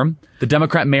dramatic form. The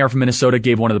Democrat mayor from Minnesota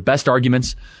gave one of the best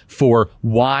arguments for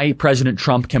why President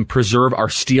Trump can preserve our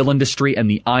steel industry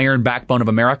and the iron backbone of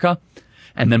America.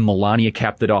 And then Melania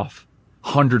capped it off.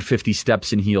 150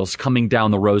 steps in heels, coming down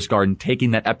the Rose Garden,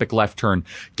 taking that epic left turn,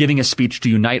 giving a speech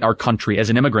to unite our country as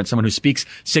an immigrant, someone who speaks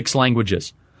 6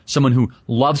 languages, someone who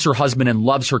loves her husband and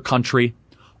loves her country,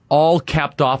 all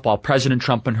capped off while President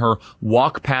Trump and her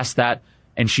walk past that,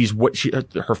 and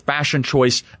her fashion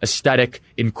choice, aesthetic,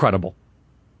 incredible.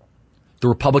 The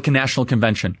Republican National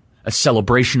Convention, a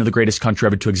celebration of the greatest country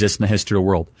ever to exist in the history of the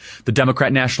world. The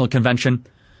Democrat National Convention,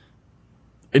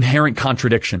 inherent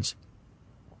contradictions.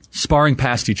 Sparring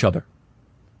past each other.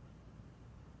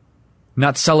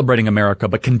 Not celebrating America,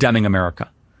 but condemning America.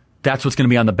 That's what's going to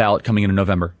be on the ballot coming into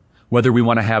November. Whether we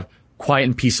want to have quiet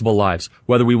and peaceable lives,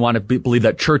 whether we want to believe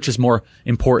that church is more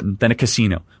important than a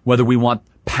casino, whether we want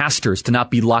pastors to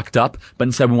not be locked up, but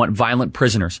instead we want violent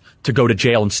prisoners to go to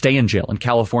jail and stay in jail. In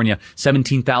California,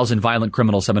 17,000 violent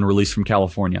criminals have been released from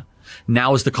California.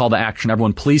 Now is the call to action.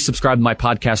 Everyone, please subscribe to my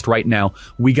podcast right now.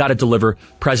 We got to deliver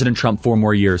President Trump 4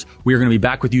 more years. We are going to be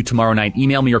back with you tomorrow night.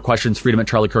 Email me your questions,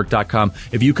 freedom@charliekirk.com.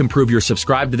 If you can prove you're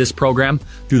subscribed to this program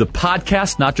through the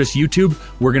podcast, not just YouTube,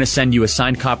 we're going to send you a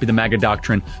signed copy of the MAGA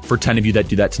Doctrine for 10 of you that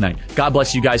do that tonight. God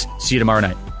bless you guys. See you tomorrow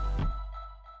night.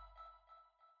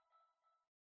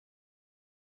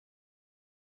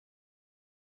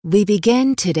 We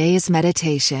begin today's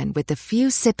meditation with a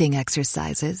few sipping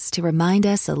exercises to remind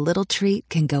us a little treat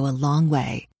can go a long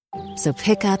way. So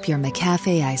pick up your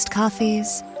McCafe iced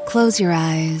coffees, close your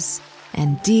eyes,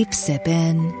 and deep sip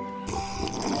in.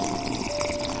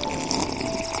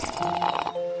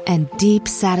 and deep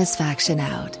satisfaction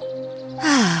out.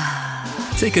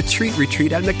 Take a treat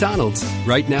retreat at McDonald's.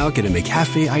 Right now, get a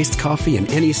McCafe iced coffee in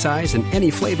any size and any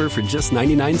flavor for just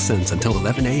 99 cents until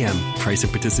 11 a.m. Price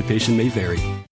and participation may vary.